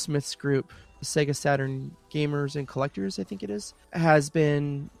Daniel Smith's group, Sega Saturn Gamers and Collectors, I think it is, has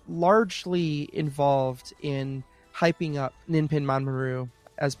been largely involved in hyping up Ninpen Manmaru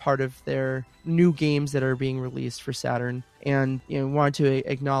as part of their new games that are being released for Saturn. And, you know, wanted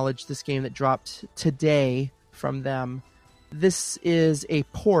to acknowledge this game that dropped today from them. This is a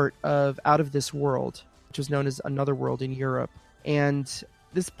port of Out of This World, which was known as Another World in Europe. And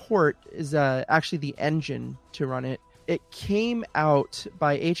this port is actually the engine to run it. It came out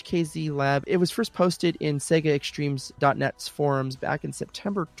by HKZ Lab. It was first posted in SegaExtremes.net's forums back in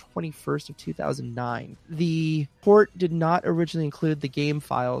September 21st of 2009. The port did not originally include the game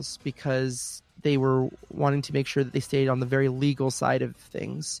files because they were wanting to make sure that they stayed on the very legal side of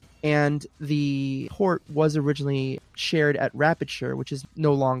things. And the port was originally shared at RapidShare, which is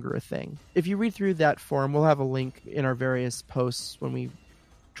no longer a thing. If you read through that forum, we'll have a link in our various posts when we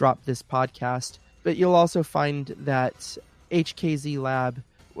drop this podcast. But you'll also find that HKZ Lab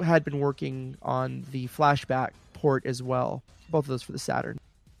had been working on the Flashback port as well, both of those for the Saturn.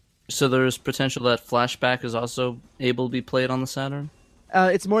 So there's potential that Flashback is also able to be played on the Saturn?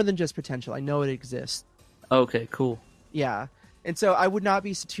 It's more than just potential. I know it exists. Okay, cool. Yeah. And so I would not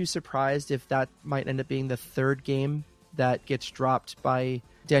be too surprised if that might end up being the third game that gets dropped by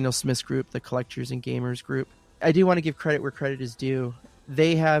Daniel Smith's group, the Collectors and Gamers group. I do want to give credit where credit is due.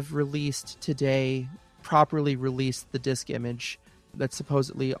 They have released today, properly released the disk image that's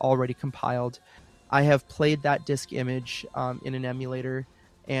supposedly already compiled. I have played that disk image in an emulator,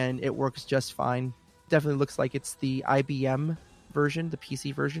 and it works just fine. Definitely looks like it's the IBM version, the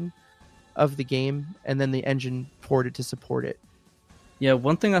PC version of the game, and then the engine ported to support it. Yeah,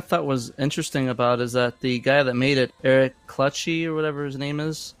 one thing I thought was interesting about is that the guy that made it, Eric Clutchy or whatever his name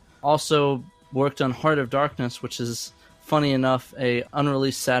is, also worked on Heart of Darkness, which is, funny enough, a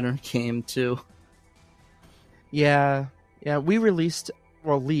unreleased Saturn game too. Yeah, we leaked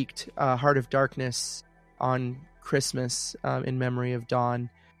Heart of Darkness on Christmas in memory of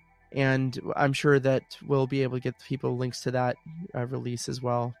Dawn, and I'm sure that we'll be able to get people links to that release as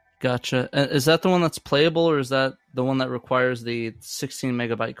well. Gotcha. Is that the one that's playable, or is that the one that requires the 16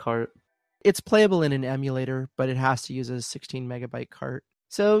 megabyte cart? It's playable in an emulator, but it has to use a 16 megabyte cart.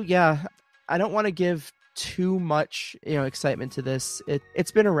 So yeah, I don't want to give too much, excitement to this.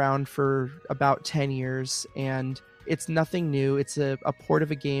 It's been around for about 10 years, and it's nothing new. It's a port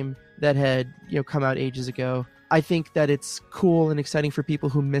of a game that had come out ages ago. I think that it's cool and exciting for people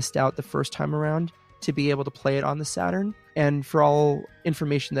who missed out the first time around to be able to play it on the Saturn. And for all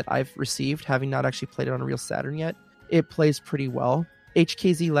information that I've received, having not actually played it on a real Saturn yet, it plays pretty well.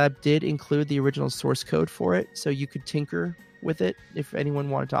 HKZ Lab did include the original source code for it, so you could tinker with it if anyone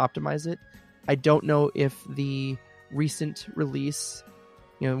wanted to optimize it. I don't know if the recent release,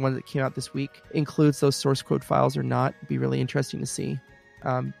 the one that came out this week, includes those source code files or not. It'd be really interesting to see.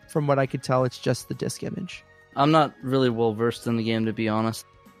 From what I could tell, it's just the disk image. I'm not really well versed in the game, to be honest.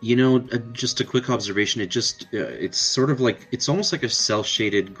 Just a quick observation. It's sort of like, it's almost like a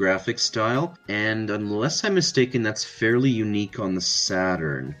cel-shaded graphic style, and unless I'm mistaken, that's fairly unique on the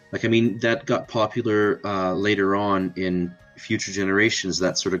Saturn. That got popular later on in future generations,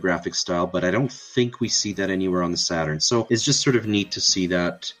 that sort of graphic style, but I don't think we see that anywhere on the Saturn. So it's just sort of neat to see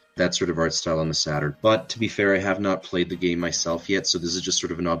that sort of art style on the Saturn. But to be fair, I have not played the game myself yet, so this is just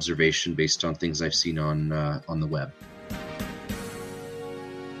sort of an observation based on things I've seen on the web.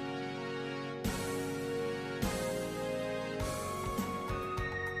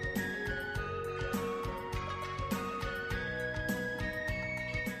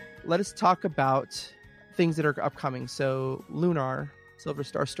 let us talk about things that are upcoming. So, Lunar, Silver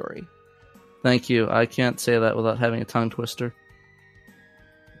Star Story. Thank you. I can't say that without having a tongue twister.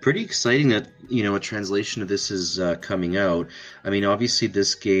 Pretty exciting that, a translation of this is coming out. I mean, obviously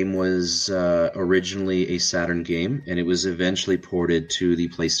this game was originally a Saturn game, and it was eventually ported to the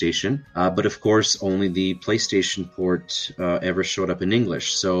PlayStation. But of course, only the PlayStation port ever showed up in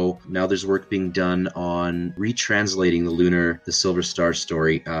English. So now there's work being done on retranslating the Lunar, the Silver Star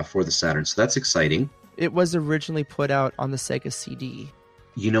Story for the Saturn. So that's exciting. It was originally put out on the Sega CD.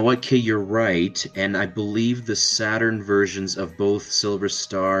 You know what, Kay, you're right, and I believe the Saturn versions of both Silver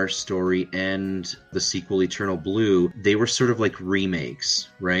Star Story and the sequel Eternal Blue, they were sort of like remakes,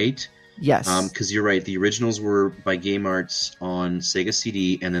 right? Yes. Because you're right, the originals were by Game Arts on Sega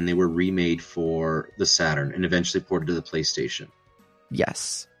CD, and then they were remade for the Saturn, and eventually ported to the PlayStation.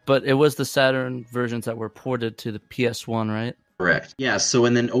 Yes. But it was the Saturn versions that were ported to the PS1, right? Correct. Yeah, so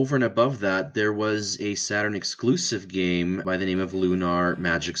and then over and above that, there was a Saturn exclusive game by the name of Lunar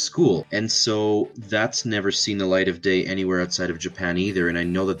Magic School. And so that's never seen the light of day anywhere outside of Japan either, and I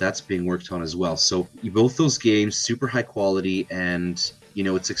know that that's being worked on as well. So both those games, super high quality, and,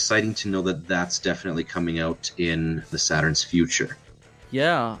 it's exciting to know that that's definitely coming out in the Saturn's future.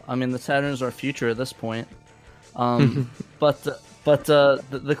 Yeah, I mean, the Saturn is our future at this point. But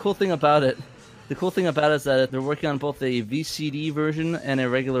the cool thing about it, is that they're working on both a VCD version and a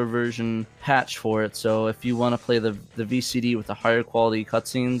regular version patch for it. So if you want to play the VCD with the higher quality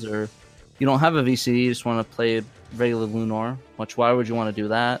cutscenes, or you don't have a VCD, you just want to play regular Lunar, why would you want to do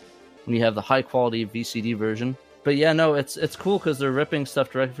that when you have the high quality VCD version? But yeah, no, it's cool because they're ripping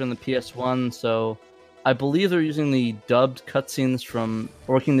stuff directly from the PS1. So I believe they're using the dubbed cutscenes from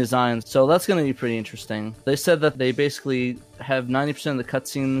Working Designs, so that's going to be pretty interesting. They said that they basically have 90% of the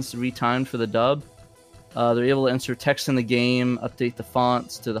cutscenes retimed for the dub. They're able to insert text in the game, update the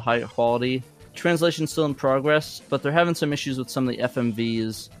fonts to the higher quality. Translation's still in progress, but they're having some issues with some of the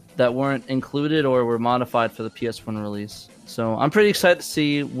FMVs that weren't included or were modified for the PS1 release. So I'm pretty excited to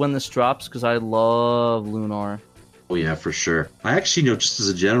see when this drops, because I love Lunar. Oh yeah, for sure. I actually just as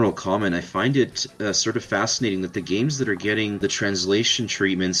a general comment, I find it sort of fascinating that the games that are getting the translation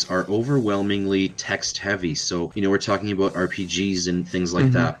treatments are overwhelmingly text heavy. So, we're talking about RPGs and things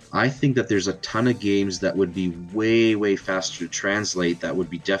like that. I think that there's a ton of games that would be way, way faster to translate that would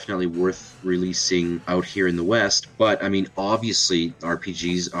be definitely worth releasing out here in the West. But, I mean, obviously,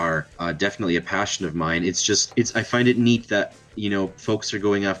 RPGs are definitely a passion of mine. I find it neat that, folks are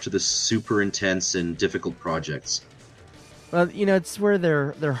going after the super intense and difficult projects. Well, it's where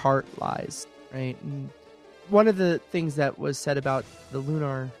their heart lies, right? And one of the things that was said about the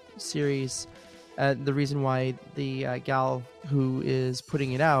Lunar series, the reason why the gal who is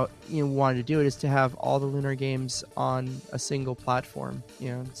putting it out, wanted to do it, is to have all the Lunar games on a single platform.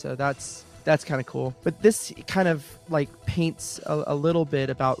 So that's kind of cool. But this kind of paints a little bit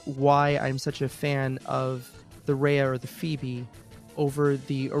about why I'm such a fan of the Rhea or the Phoebe over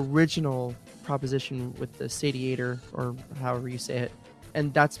the original proposition with the Sadiator, or however you say it.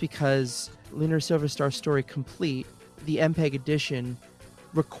 And that's because Lunar Silver Star Story Complete, the MPEG edition,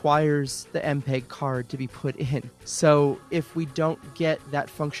 requires the MPEG card to be put in. So if we don't get that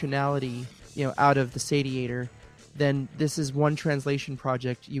functionality, out of the Sadiator, then this is one translation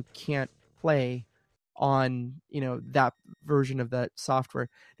project you can't play on, that version of that software.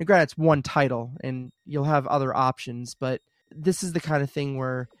 Now, granted, it's one title and you'll have other options, but this is the kind of thing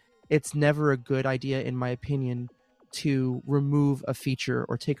where it's never a good idea, in my opinion, to remove a feature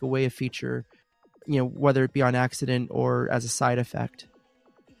or take away a feature, whether it be on accident or as a side effect.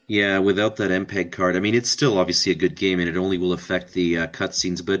 Yeah, without that MPEG card, I mean, it's still obviously a good game, and it only will affect the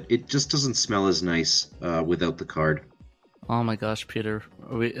cutscenes, but it just doesn't smell as nice without the card. Oh my gosh, Peter.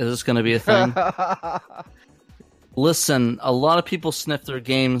 Is this going to be a thing? Listen, a lot of people sniff their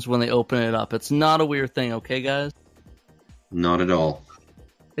games when they open it up. It's not a weird thing, okay, guys? Not at all.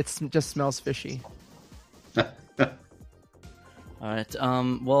 It just smells fishy. All right.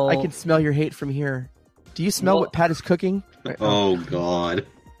 Well, I can smell your hate from here. Do you smell what Pat is cooking? Oh God.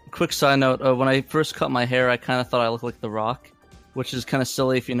 Quick side note: when I first cut my hair, I kind of thought I looked like The Rock, which is kind of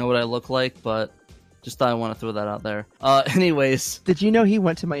silly if you know what I look like, but just thought I want to throw that out there. Anyways, did you know he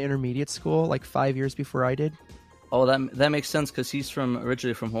went to my intermediate school 5 years before I did? Oh, that makes sense because he's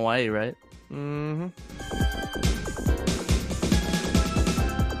originally from Hawaii, right? Mm-hmm.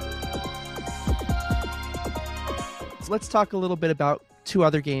 Let's talk a little bit about two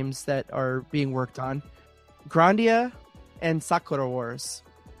other games that are being worked on. Grandia and Sakura Wars.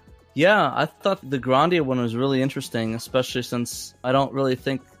 Yeah, I thought the Grandia one was really interesting, especially since I don't really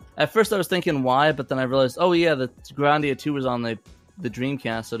think... At first I was thinking why, but then I realized, oh yeah, the Grandia 2 was on the the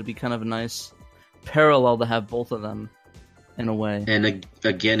Dreamcast, so it'd be kind of a nice parallel to have both of them in a way. And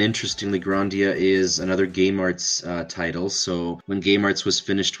again, interestingly, Grandia is another Game Arts title. So when Game Arts was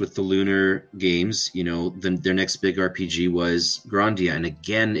finished with the Lunar games, their next big RPG was Grandia. And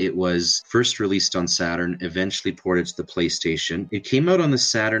again, it was first released on Saturn, eventually ported to the PlayStation. It came out on the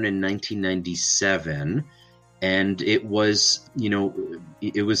Saturn in 1997. And it was,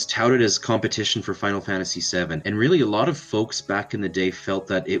 it was touted as competition for Final Fantasy VII. And really, a lot of folks back in the day felt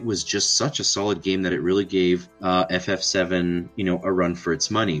that it was just such a solid game that it really gave FF7, a run for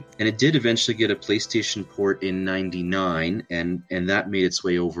its money. And it did eventually get a PlayStation port in '99, and that made its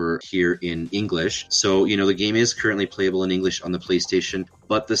way over here in English. So, the game is currently playable in English on the PlayStation,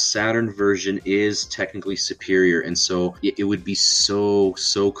 but the Saturn version is technically superior. And so it would be so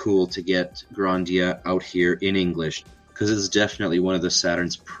cool to get Grandia out here in English, because it's definitely one of the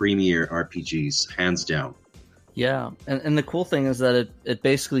Saturn's premier RPGs, hands down. Yeah, and the cool thing is that it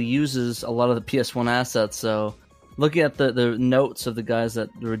basically uses a lot of the PS1 assets. So looking at the notes of the guys that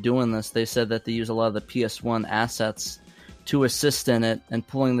were doing this, they said that they use a lot of the PS1 assets to assist in it and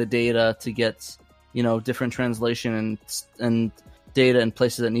pulling the data to get, different translation and data in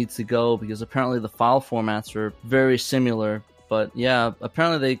places that needs to go, because apparently the file formats are very similar. But yeah,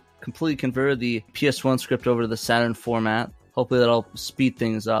 apparently they completely converted the PS1 script over to the Saturn format. Hopefully that'll speed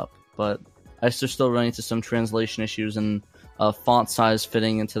things up. But I still run into some translation issues and font size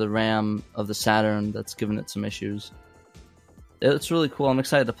fitting into the RAM of the Saturn that's given it some issues. It's really cool. I'm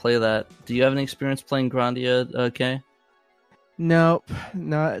excited to play that. Do you have any experience playing Grandia, Kay? Nope,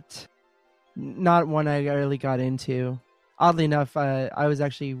 not one I really got into. Oddly enough, I was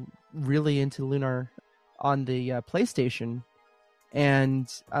actually really into Lunar on the PlayStation, and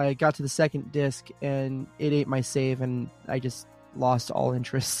I got to the second disc, and it ate my save, and I just lost all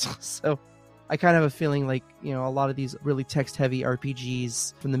interest. So I kind of have a feeling like, a lot of these really text-heavy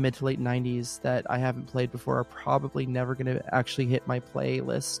RPGs from the mid to late 90s that I haven't played before are probably never going to actually hit my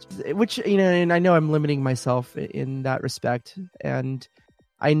playlist, which, and I know I'm limiting myself in that respect, and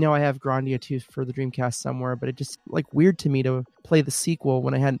I know I have Grandia 2 for the Dreamcast somewhere, but it just weird to me to play the sequel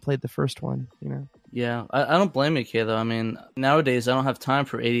when I hadn't played the first one, Yeah, I don't blame you, Kay, though. I mean, nowadays I don't have time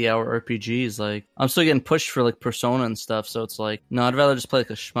for 80-hour RPGs. I'm still getting pushed for Persona and stuff, so it's no, I'd rather just play a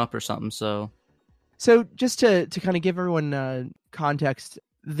shmup or something. So just to kind of give everyone context,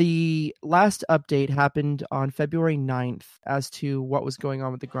 the last update happened on February 9th as to what was going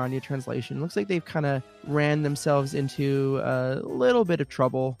on with the Grandia translation. Looks like they've kind of ran themselves into a little bit of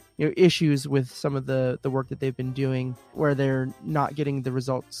trouble, issues with some of the work that they've been doing, where they're not getting the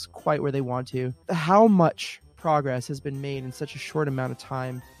results quite where they want to. How much progress has been made in such a short amount of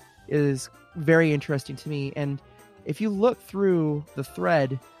time is very interesting to me. And if you look through the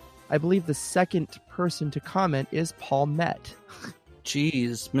thread, I believe the second person to comment is Paul Met.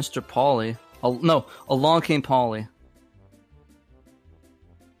 Jeez, Mr. Pauly. Along came Pauly.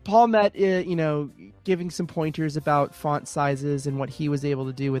 Paul Met, giving some pointers about font sizes and what he was able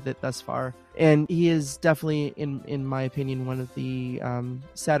to do with it thus far. And he is definitely, in my opinion, one of the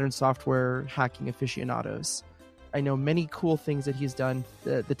Saturn software hacking aficionados. I know many cool things that he's done.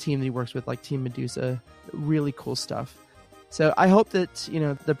 The team that he works with, like Team Medusa, really cool stuff. So I hope that,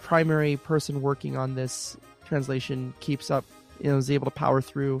 the primary person working on this translation keeps up, is able to power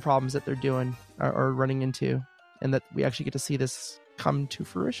through problems that they're doing or running into, and that we actually get to see this come to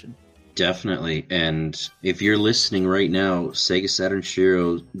fruition. Definitely. And if you're listening right now, Sega Saturn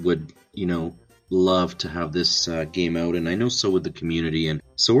Shiro would, love to have this game out, and I know so would the community, and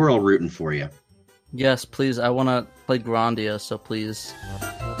so we're all rooting for you. Yes, please. I want to play Grandia, so please.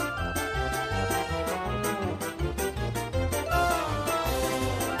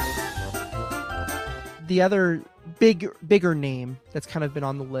 The other bigger name that's kind of been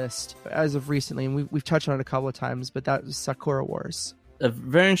on the list as of recently, and we've touched on it a couple of times, but that was Sakura Wars. A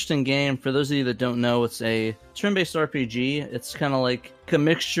very interesting game. For those of you that don't know, it's a turn-based RPG. It's kind of like a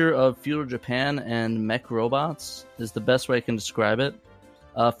mixture of feudal Japan and mech robots is the best way I can describe it.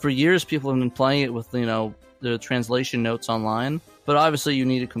 For years, people have been playing it with, the translation notes online, but obviously you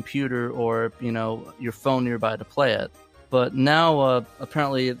need a computer or, your phone nearby to play it. But now,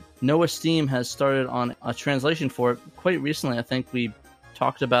 apparently, Noah Steam has started on a translation for it quite recently. I think we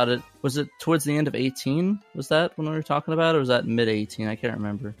talked about it. Was it towards the end of 18? Was that when we were talking about it? Or was that mid-18? I can't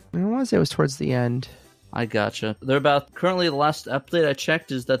remember. I want to say it was towards the end. I gotcha. Currently, the last update I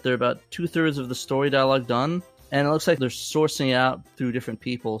checked is that they're about 2/3 of the story dialogue done. And it looks like they're sourcing it out through different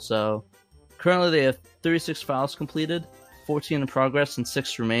people. So currently they have 36 files completed, 14 in progress, and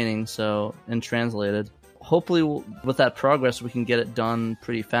 6 remaining, and translated. Hopefully with that progress we can get it done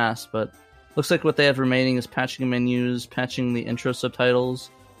pretty fast, but Looks like what they have remaining is patching menus, patching the intro subtitles,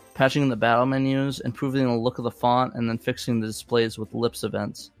 patching the battle menus, improving the look of the font, and then fixing the displays with lips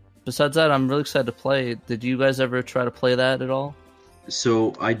events. Besides that, I'm really excited to play. Did you guys ever try to play that at all?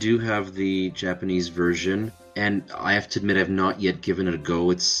 So I do have the Japanese version, and I have to admit I've not yet given it a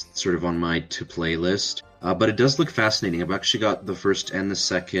go. It's sort of on my to-play list. But it does look fascinating. I've actually got the first and the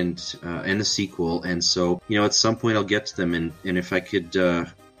second and the sequel, and so, at some point I'll get to them, and if I could,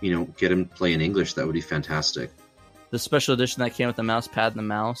 get them to play in English, that would be fantastic. The special edition that came with the mouse pad and the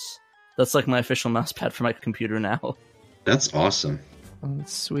mouse, that's like my official mouse pad for my computer now. That's awesome. Oh,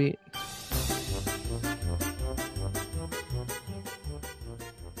 that's sweet.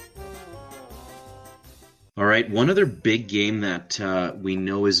 All right, one other big game that we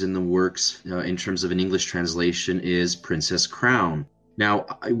know is in the works in terms of an English translation is Princess Crown. Now,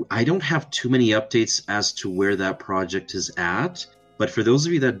 I don't have too many updates as to where that project is at, but for those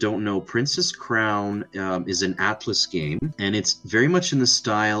of you that don't know, Princess Crown is an Atlas game, and it's very much in the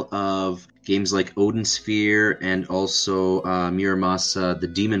style of games like Odin Sphere and also Muramasa The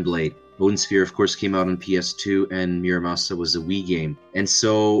Demon Blade. Odin Sphere, of course, came out on PS2, and Muramasa was a Wii game. And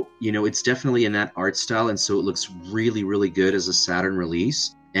so, it's definitely in that art style, and so it looks really, really good as a Saturn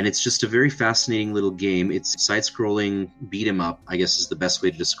release. And it's just a very fascinating little game. It's side-scrolling beat-em-up, I guess is the best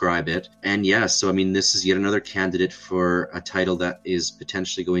way to describe it. And yeah, so this is yet another candidate for a title that is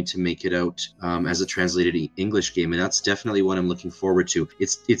potentially going to make it out as a translated English game, and that's definitely what I'm looking forward to.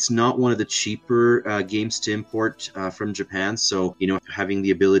 It's not one of the cheaper games to import from Japan, so having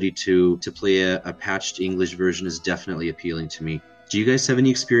the ability to play a patched English version is definitely appealing to me. Do you guys have any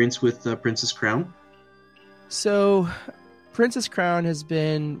experience with Princess Crown? So, Princess Crown has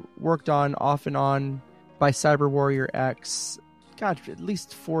been worked on off and on by Cyber Warrior X, at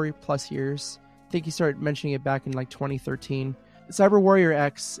least 4+ years. I think he started mentioning it back in 2013. Cyber Warrior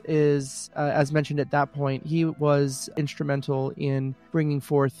X is, as mentioned at that point, he was instrumental in bringing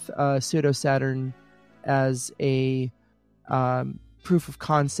forth Pseudo Saturn as a proof of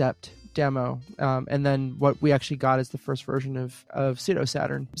concept demo, and then what we actually got is the first version of Pseudo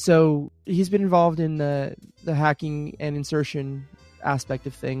Saturn. So he's been involved in the hacking and insertion aspect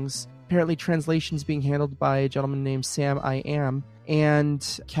of things. Apparently translation's being handled by a gentleman named Sam I Am,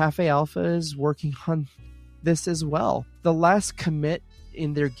 and Cafe Alpha is working on this as well. The last commit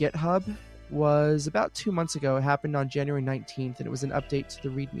in their GitHub was about 2 months ago. It happened on January 19th, and it was an update to the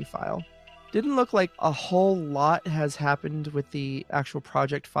README file. Didn't look like a whole lot has happened with the actual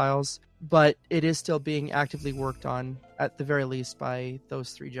project files, but it is still being actively worked on, at the very least, by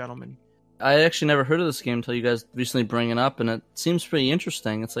those three gentlemen. I actually never heard of this game until you guys recently bring it up, and it seems pretty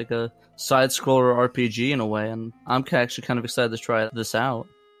interesting. It's like a side-scroller RPG in a way, and I'm actually kind of excited to try this out.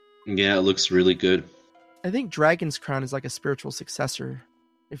 Yeah, it looks really good. I think Dragon's Crown is like a spiritual successor,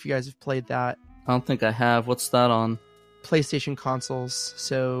 if you guys have played that. I don't think I have. What's that on? PlayStation consoles,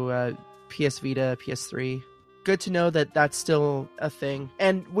 so PS Vita, PS3. Good to know that that's still a thing.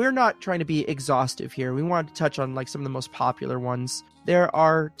 And we're not trying to be exhaustive here. We wanted to touch on some of the most popular ones. There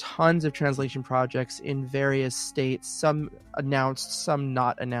are tons of translation projects in various states, some announced, some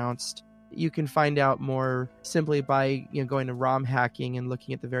not announced. You can find out more simply by going to ROM hacking and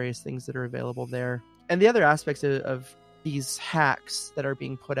looking at the various things that are available there. And the other aspects of these hacks that are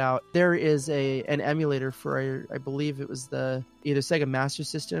being put out, there is an emulator for, I believe it was the either Sega Master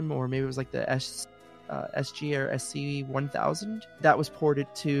System, or maybe it was the SG or SC 1000 that was ported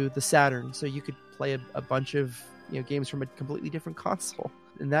to the Saturn, so you could play a bunch of games from a completely different console,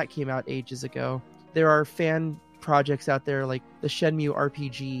 and that came out ages ago. There are fan projects out there like the Shenmue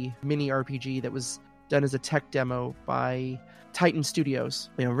RPG, mini RPG, that was done as a tech demo by Titan Studios.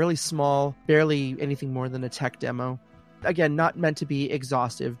 Really small, barely anything more than a tech demo. Again, not meant to be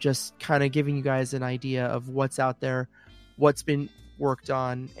exhaustive, just kind of giving you guys an idea of what's out there, what's been worked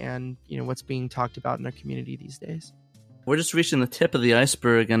on, and what's being talked about in our community these days. We're just reaching the tip of the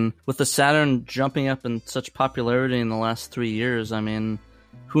iceberg, and with the Saturn jumping up in such popularity in the last 3 years,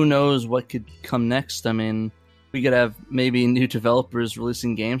 who knows what could come next? We could have maybe new developers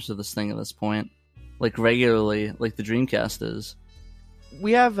releasing games for this thing at this point, regularly, like the Dreamcast is.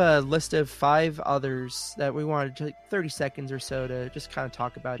 We have a list of 5 others that we wanted to take 30 seconds or so to just kind of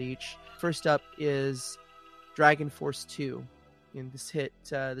talk about each. First up is Dragon Force 2. And this hit,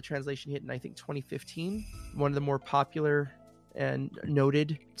 the translation hit in, I think, 2015. One of the more popular and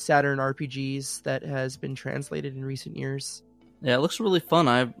noted Saturn RPGs that has been translated in recent years. Yeah, it looks really fun.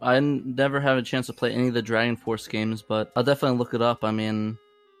 I never had a chance to play any of the Dragon Force games, but I'll definitely look it up.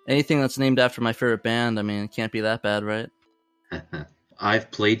 Anything that's named after my favorite band, it can't be that bad, right?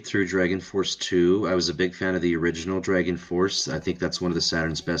 I've played through Dragon Force 2. I was a big fan of the original Dragon Force. I think that's one of the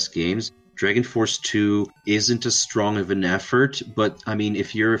Saturn's best games. Dragon Force 2 isn't as strong of an effort, but I mean,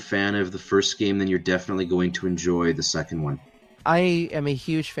 if you're a fan of the first game, then you're definitely going to enjoy the second one. I am a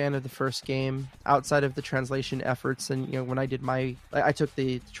huge fan of the first game outside of the translation efforts. And, when I did I took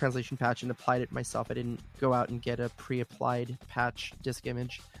the translation patch and applied it myself. I didn't go out and get a pre-applied patch disk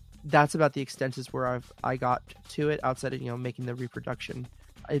image. That's about the extent is where I got to it outside of, making the reproduction.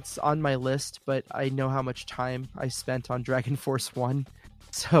 It's on my list, but I know how much time I spent on Dragon Force 1.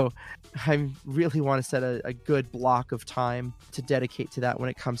 So I really want to set a good block of time to dedicate to that when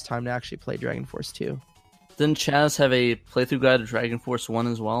it comes time to actually play Dragon Force 2. Didn't Chaz have a playthrough guide of Dragon Force 1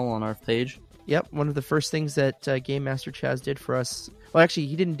 as well on our page? Yep, one of the first things that Game Master Chaz did for us. Well, actually,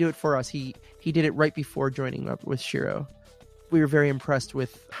 he didn't do it for us. He did it right before joining up with Shiro. We were very impressed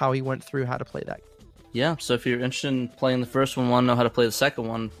with how he went through how to play that. Yeah, so if you're interested in playing the first one, want to know how to play the second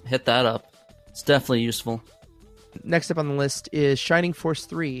one, hit that up. It's definitely useful. Next up on the list is Shining Force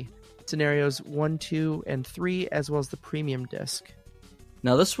 3, scenarios 1, 2, and 3, as well as the premium disc.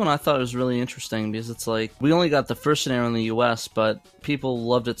 Now, this one I thought was really interesting because it's like, we only got the first scenario in the US, but people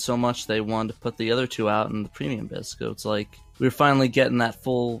loved it so much they wanted to put the other two out in the premium disc. So it's like, we were finally getting that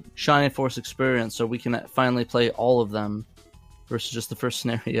full Shining Force experience, so we can finally play all of them versus just the first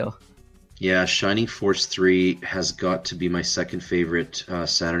scenario. Yeah, Shining Force 3 has got to be my second favorite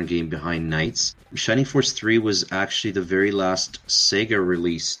Saturn game behind Knights. Shining Force 3 was actually the very last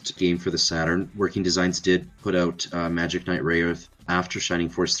Sega-released game for the Saturn. Working Designs did put out Magic Knight Rayearth after Shining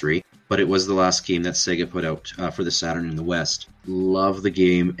Force 3, but it was the last game that Sega put out for the Saturn in the West. Love the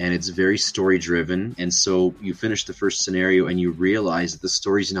game, and it's very story-driven, and so you finish the first scenario and you realize that the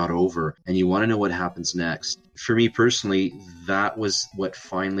story's not over, and you want to know what happens next. For me personally, that was what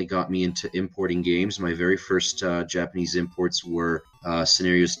finally got me into importing games. My very first Japanese imports were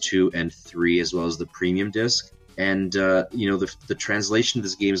scenarios 2 and 3, as well as the premium disc. And, the translation of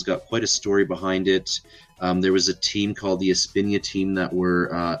this game has got quite a story behind it. There was a team called the Espinia team that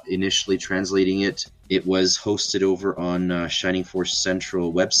were initially translating it. It was hosted over on Shining Force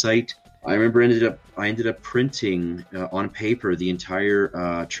Central website. I remember I ended up printing on paper the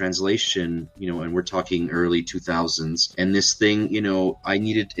entire translation, and we're talking early 2000s. And this thing, I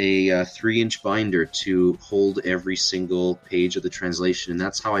needed a 3-inch binder to hold every single page of the translation. And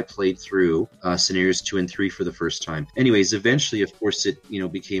that's how I played through scenarios 2 and 3 for the first time. Anyways, eventually, of course, it,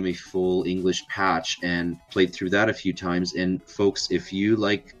 became a full English patch and played through that a few times. And folks, if you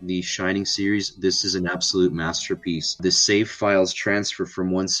like the Shining series, this is an absolute masterpiece. The save files transfer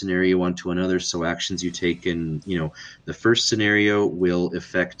from one scenario onto another, so actions you take in, the first scenario will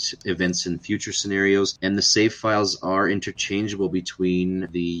affect events in future scenarios, and the save files are interchangeable between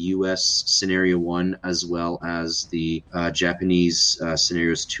the US scenario 1 as well as the Japanese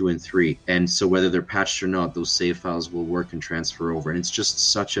scenarios 2 and 3. And so whether they're patched or not, those save files will work and transfer over, and it's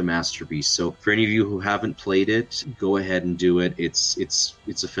just such a masterpiece. So for any of you who haven't played it, go ahead and do it. It's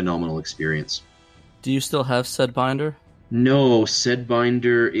a phenomenal experience. Do you still have said binder? No, said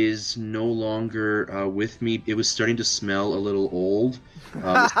binder is no longer with me. It was starting to smell a little old,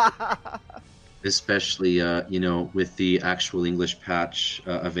 especially, with the actual English patch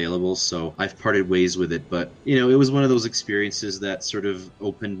available. So I've parted ways with it. But, it was one of those experiences that sort of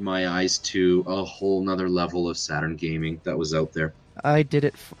opened my eyes to a whole nother level of Saturn gaming that was out there. I did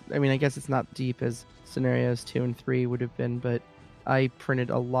it. I guess it's not deep as scenarios 2 and 3 would have been, but I printed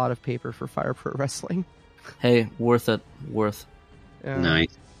a lot of paper for Fire Pro Wrestling. Hey, worth it.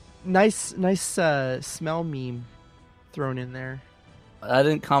 Nice Smell meme thrown in there. I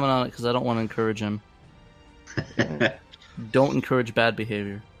didn't comment on it because I don't want to encourage him. Don't encourage bad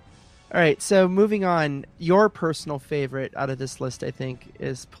behavior. All right, so moving on, your personal favorite out of this list, I think,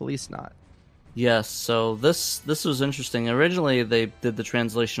 is Police Knot. Yes, so this was interesting. Originally, they did the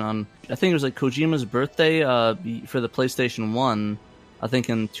translation on, I think it was like Kojima's birthday for the PlayStation 1, I think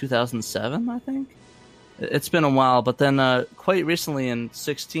in 2007, I think? It's been a while, but then quite recently in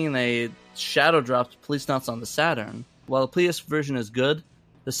 2016, they shadow dropped Police Knots on the Saturn. While the PS version is good,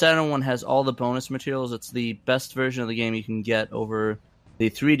 the Saturn one has all the bonus materials. It's the best version of the game you can get over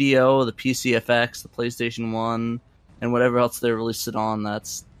the 3DO, the PCFX, the PlayStation 1, and whatever else they released it on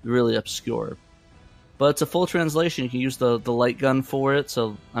that's really obscure. But it's a full translation. You can use the light gun for it,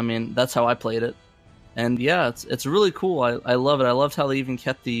 so, that's how I played it. And yeah, it's really cool. I love it. I loved how they even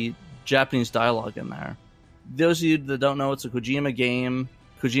kept the Japanese dialogue in there. Those of you that don't know, it's a Kojima game,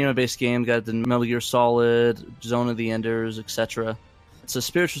 Kojima-based game, got the Metal Gear Solid, Zone of the Enders, etc. It's a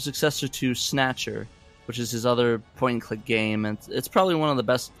spiritual successor to Snatcher, which is his other point-and-click game, and it's probably one of the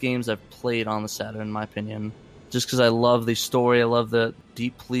best games I've played on the Saturn, in my opinion. Just because I love the story, I love the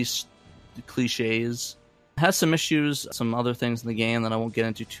deep police cliches. It has some issues, some other things in the game that I won't get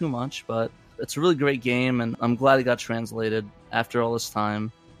into too much, but it's a really great game, and I'm glad it got translated after all this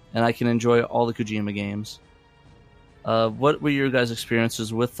time, and I can enjoy all the Kojima games. What were your guys'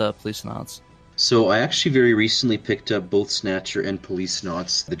 experiences with Policenauts? So I actually very recently picked up both Snatcher and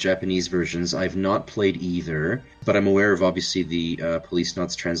Policenauts, the Japanese versions. I've not played either, but I'm aware of obviously the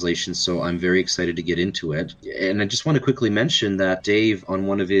Policenauts translation, so I'm very excited to get into it. And I just want to quickly mention that Dave, on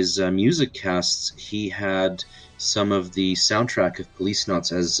one of his music casts, he had some of the soundtrack of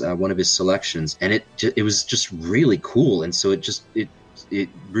Policenauts as one of his selections, and it was just really cool, and so it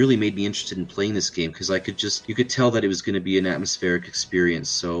really made me interested in playing this game because you could tell that it was going to be an atmospheric experience.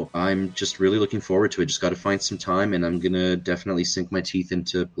 So I'm just really looking forward to it. Just got to find some time, and I'm going to definitely sink my teeth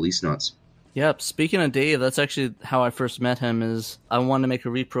into Policenauts. Yep. Speaking of Dave, that's actually how I first met him. Is I wanted to make a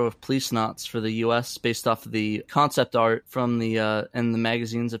repro of Policenauts for the US based off of the concept art from the in the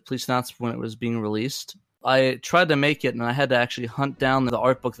magazines of Policenauts when it was being released. I tried to make it, and I had to actually hunt down the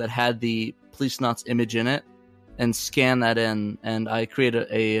art book that had the Policenauts image in it and scan that in, and I created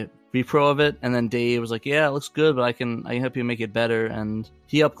a repro of it, and then Dave was like, yeah, it looks good, but I can help you make it better, and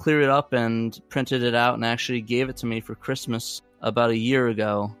he helped clear it up and printed it out and actually gave it to me for Christmas about a year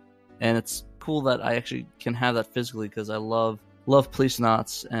ago, and it's cool that I actually can have that physically because I love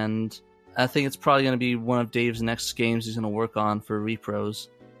Policenauts, and I think it's probably going to be one of Dave's next games he's going to work on for repros.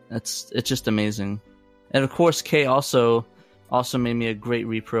 It's just amazing. And of course, Kay also made me a great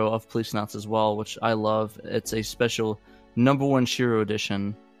repro of Policenauts as well, which I love. It's a special #1 Shiro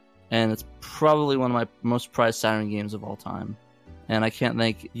edition, and it's probably one of my most prized Saturn games of all time. And I can't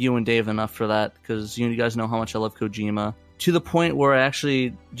thank you and Dave enough for that, because you guys know how much I love Kojima. To the point where I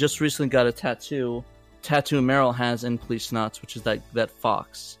actually just recently got a tattoo Meryl has in Policenauts, which is that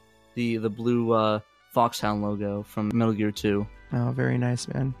fox, the blue foxhound logo from Metal Gear 2. Oh, very nice,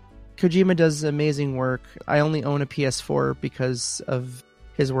 man. Kojima does amazing work. I only own a PS4 because of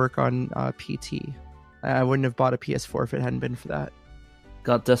his work on PT. I wouldn't have bought a PS4 if it hadn't been for that.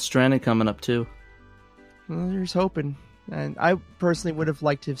 Got Death Stranding coming up too. Well, there's hoping. And I personally would have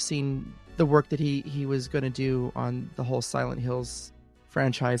liked to have seen the work that he was going to do on the whole Silent Hills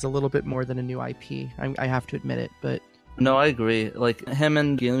franchise a little bit more than a new IP. I have to admit it, but... No, I agree. Like, him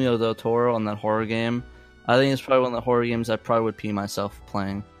and Guillermo del Toro on that horror game, I think it's probably one of the horror games I probably would pee myself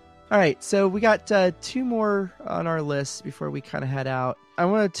playing. All right, so we got two more on our list before we kind of head out. I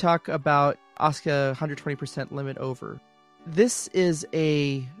want to talk about Asuka 120% Limit Over. This is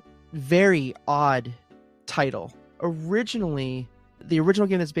a very odd title. Originally, the original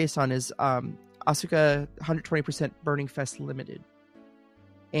game it's based on is Asuka 120% Burning Fest Limited.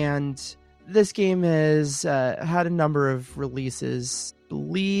 And this game has had a number of releases. I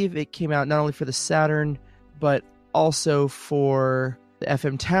believe it came out not only for the Saturn, but also for the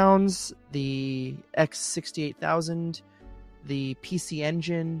FM Towns, the X68000, the PC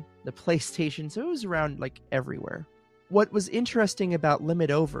Engine, the PlayStation, so it was around like everywhere. What was interesting about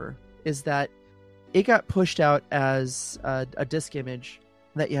Limit Over is that it got pushed out as a disc image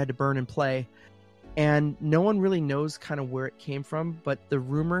that you had to burn and play, and no one really knows kind of where it came from, but the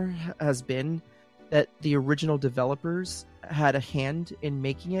rumor has been that the original developers had a hand in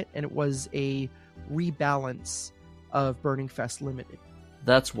making it, and it was a rebalance of Burning Fest Limited.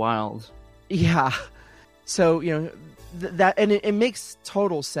 That's wild. Yeah. So, that, and it makes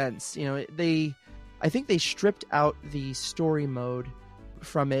total sense. I think they stripped out the story mode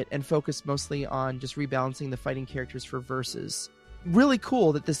from it and focused mostly on just rebalancing the fighting characters for verses. Really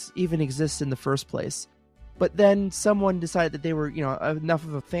cool that this even exists in the first place. But then someone decided that they were, enough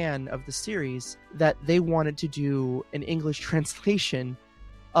of a fan of the series that they wanted to do an English translation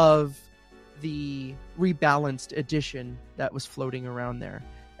of the rebalanced edition that was floating around there.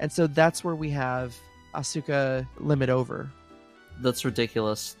 And so that's where we have Asuka Limit Over. That's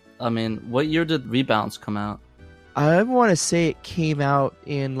ridiculous. I mean, what year did Rebalance come out? I want to say it came out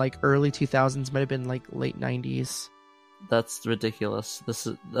in like early 2000s, might have been like late 90s. That's ridiculous.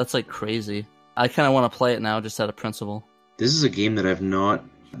 That's like crazy. I kind of want to play it now just out of principle. This is a game that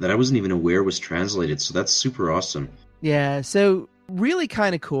I wasn't even aware was translated, so that's super awesome. Yeah, so really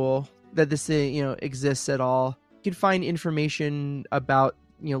kind of cool that this exists at all. You can find information about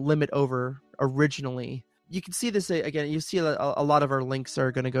Limit Over originally. You can see this again. You see a lot of our links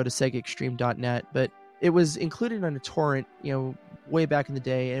are going to go to SegaExtreme.net, but it was included on a torrent, way back in the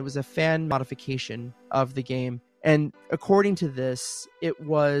day, and it was a fan modification of the game. And according to this, it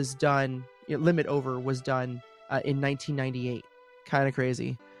was done. Limit Over was done in 1998. Kind of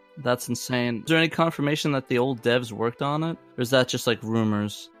crazy. That's insane. Is there any confirmation that the old devs worked on it, or is that just like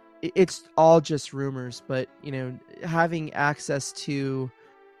rumors? It's all just rumors, but having access to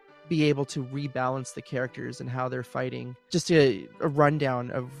be able to rebalance the characters and how they're fighting. Just a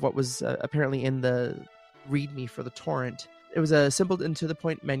rundown of what was apparently in the README for the torrent. It was a simple and to the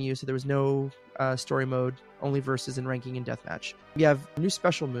point menu, so there was no story mode, only versus and ranking and deathmatch. We have new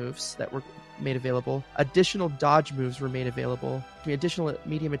special moves that were made available. Additional dodge moves were made available. Additional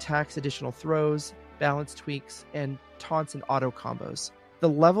medium attacks, additional throws, balance tweaks, and taunts and auto combos. The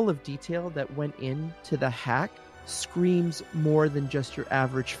level of detail that went into the hack screams more than just your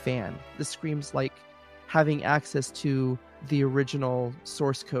average fan. This screams like having access to the original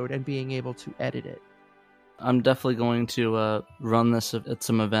source code and being able to edit it. I'm definitely going to run this at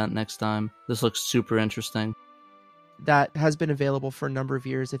some event next time. This looks super interesting. That has been available for a number of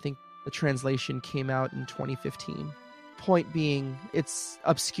years. I think the translation came out in 2015. Point being, it's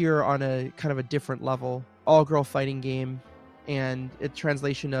obscure on a kind of a different level. All-girl fighting game, and a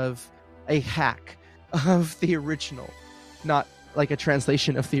translation of a hack of the original. Not like a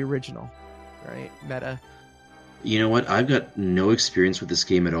translation of the original, right? Meta. You know what? I've got no experience with this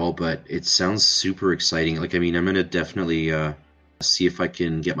game at all, but it sounds super exciting. I'm going to definitely see if I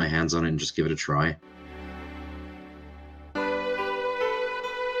can get my hands on it and just give it a try.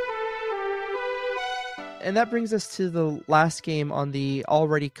 And that brings us to the last game on the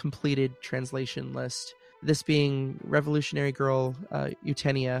already completed translation list, this being Revolutionary Girl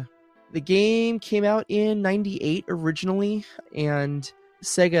Utenia. The game came out in 98 originally, and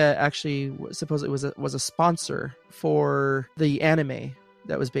Sega actually supposedly was a sponsor for the anime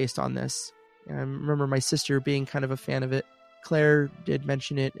that was based on this. And I remember my sister being kind of a fan of it. Claire did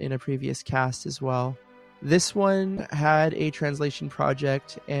mention it in a previous cast as well. This one had a translation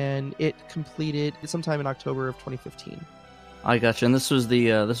project, and it completed sometime in October of 2015. I gotcha. And this was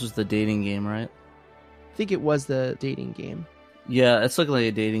the dating game, right? I think it was the dating game. Yeah, it's looking like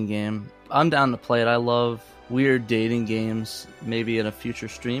a dating game. I'm down to play it. I love weird dating games. Maybe in a future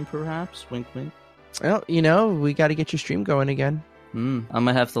stream, perhaps? Wink, wink. Well, we got to get your stream going again. I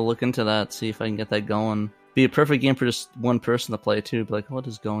might have to look into that, see if I can get that going. Be a perfect game for just one person to play, too. Be like, what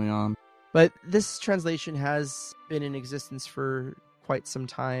is going on? But this translation has been in existence for quite some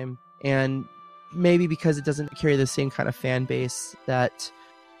time, and maybe because it doesn't carry the same kind of fan base that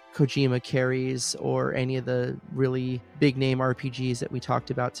Kojima carries or any of the really big name RPGs that we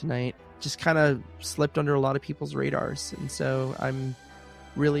talked about tonight, just kind of slipped under a lot of people's radars. And so I'm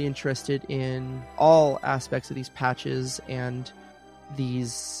really interested in all aspects of these patches and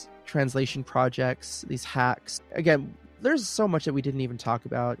these translation projects, these hacks. Again, there's so much that we didn't even talk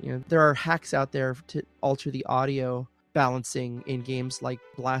about. There are hacks out there to alter the audio balancing in games like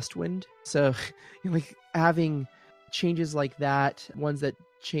Blastwind. So like having changes like that, ones that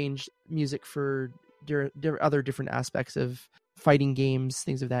change music for other different aspects of fighting games,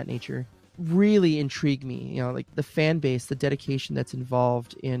 things of that nature, really intrigue me. Like the fan base, the dedication that's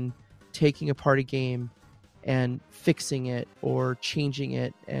involved in taking apart a game and fixing it or changing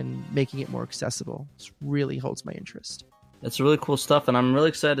it and making it more accessible. It really holds my interest. It's really cool stuff, and I'm really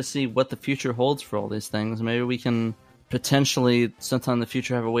excited to see what the future holds for all these things. Maybe we can potentially, sometime in the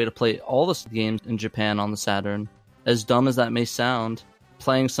future, have a way to play all the games in Japan on the Saturn. As dumb as that may sound,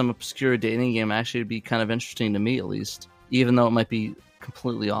 playing some obscure dating game actually would be kind of interesting to me, at least, even though it might be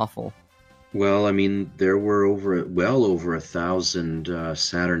completely awful. Well, there were well over 1,000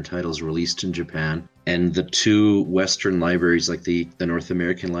 Saturn titles released in Japan, and the two Western libraries, like the North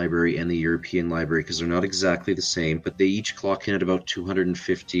American library and the European library, because they're not exactly the same, but they each clock in at about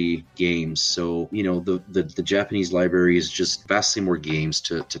 250 games. So, the Japanese library is just vastly more games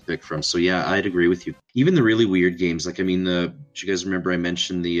to pick from. So yeah, I'd agree with you. Even the really weird games, do you guys remember I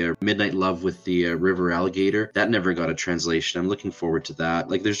mentioned the Midnight Love with the River Alligator? That never got a translation. I'm looking forward to that.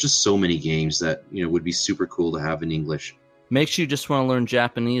 There's just so many games that, would be super cool to have in English. Makes you just want to learn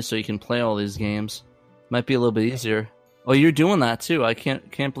Japanese so you can play all these games. Might be a little bit easier. Oh, you're doing that too. I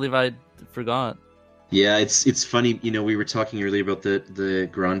can't believe I forgot. Yeah, it's funny. We were talking earlier about the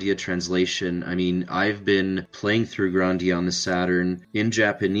Grandia translation. I've been playing through Grandia on the Saturn in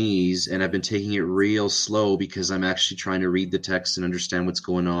Japanese, and I've been taking it real slow because I'm actually trying to read the text and understand what's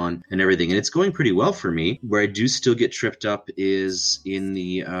going on and everything. And it's going pretty well for me. Where I do still get tripped up is in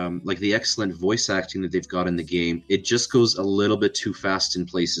the the excellent voice acting that they've got in the game. It just goes a little bit too fast in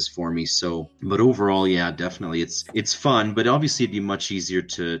places for me. So, but overall, yeah, definitely, it's fun. But obviously, it'd be much easier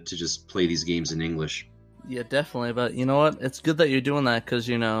to just play these games in English. Yeah, definitely. But you know what? It's good that you're doing that because,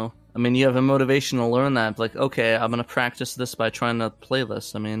 you have a motivation to learn that. Like, okay, I'm going to practice this by trying to play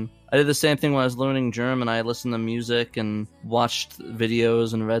this. I did the same thing when I was learning German. I listened to music and watched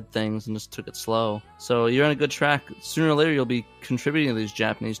videos and read things and just took it slow. So you're on a good track. Sooner or later, you'll be contributing to these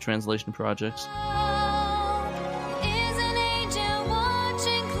Japanese translation projects. Is an angel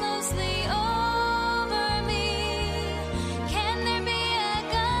watching close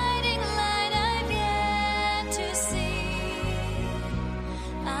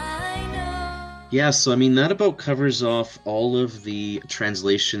Yeah, so I mean, that about covers off all of the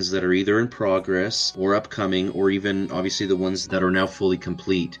translations that are either in progress or upcoming, or even obviously the ones that are now fully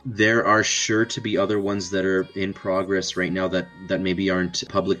complete. There are sure to be other ones that are in progress right now that maybe aren't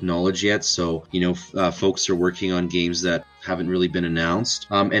public knowledge yet. So, folks are working on games that haven't really been announced.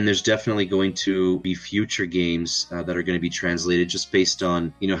 And there's definitely going to be future games that are going to be translated just based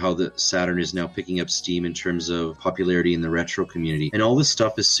on, how the Saturn is now picking up steam in terms of popularity in the retro community. And all this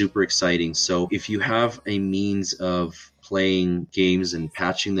stuff is super exciting. So if you have a means of playing games and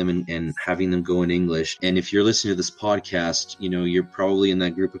patching them and having them go in English, and if you're listening to this podcast, you're probably in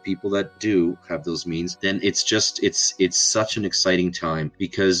that group of people that do have those means, then it's such an exciting time,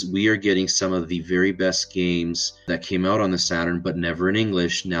 because we are getting some of the very best games that came out on the Saturn but never in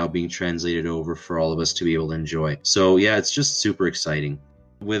English now being translated over for all of us to be able to enjoy. So yeah, it's just super exciting.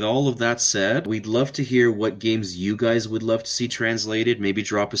 With all of that said, we'd love to hear what games you guys would love to see translated. Maybe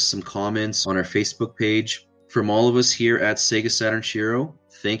drop us some comments on our Facebook page. From all of us here at Sega Saturn Shiro,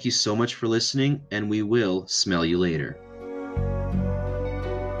 thank you so much for listening, and we will smell you later.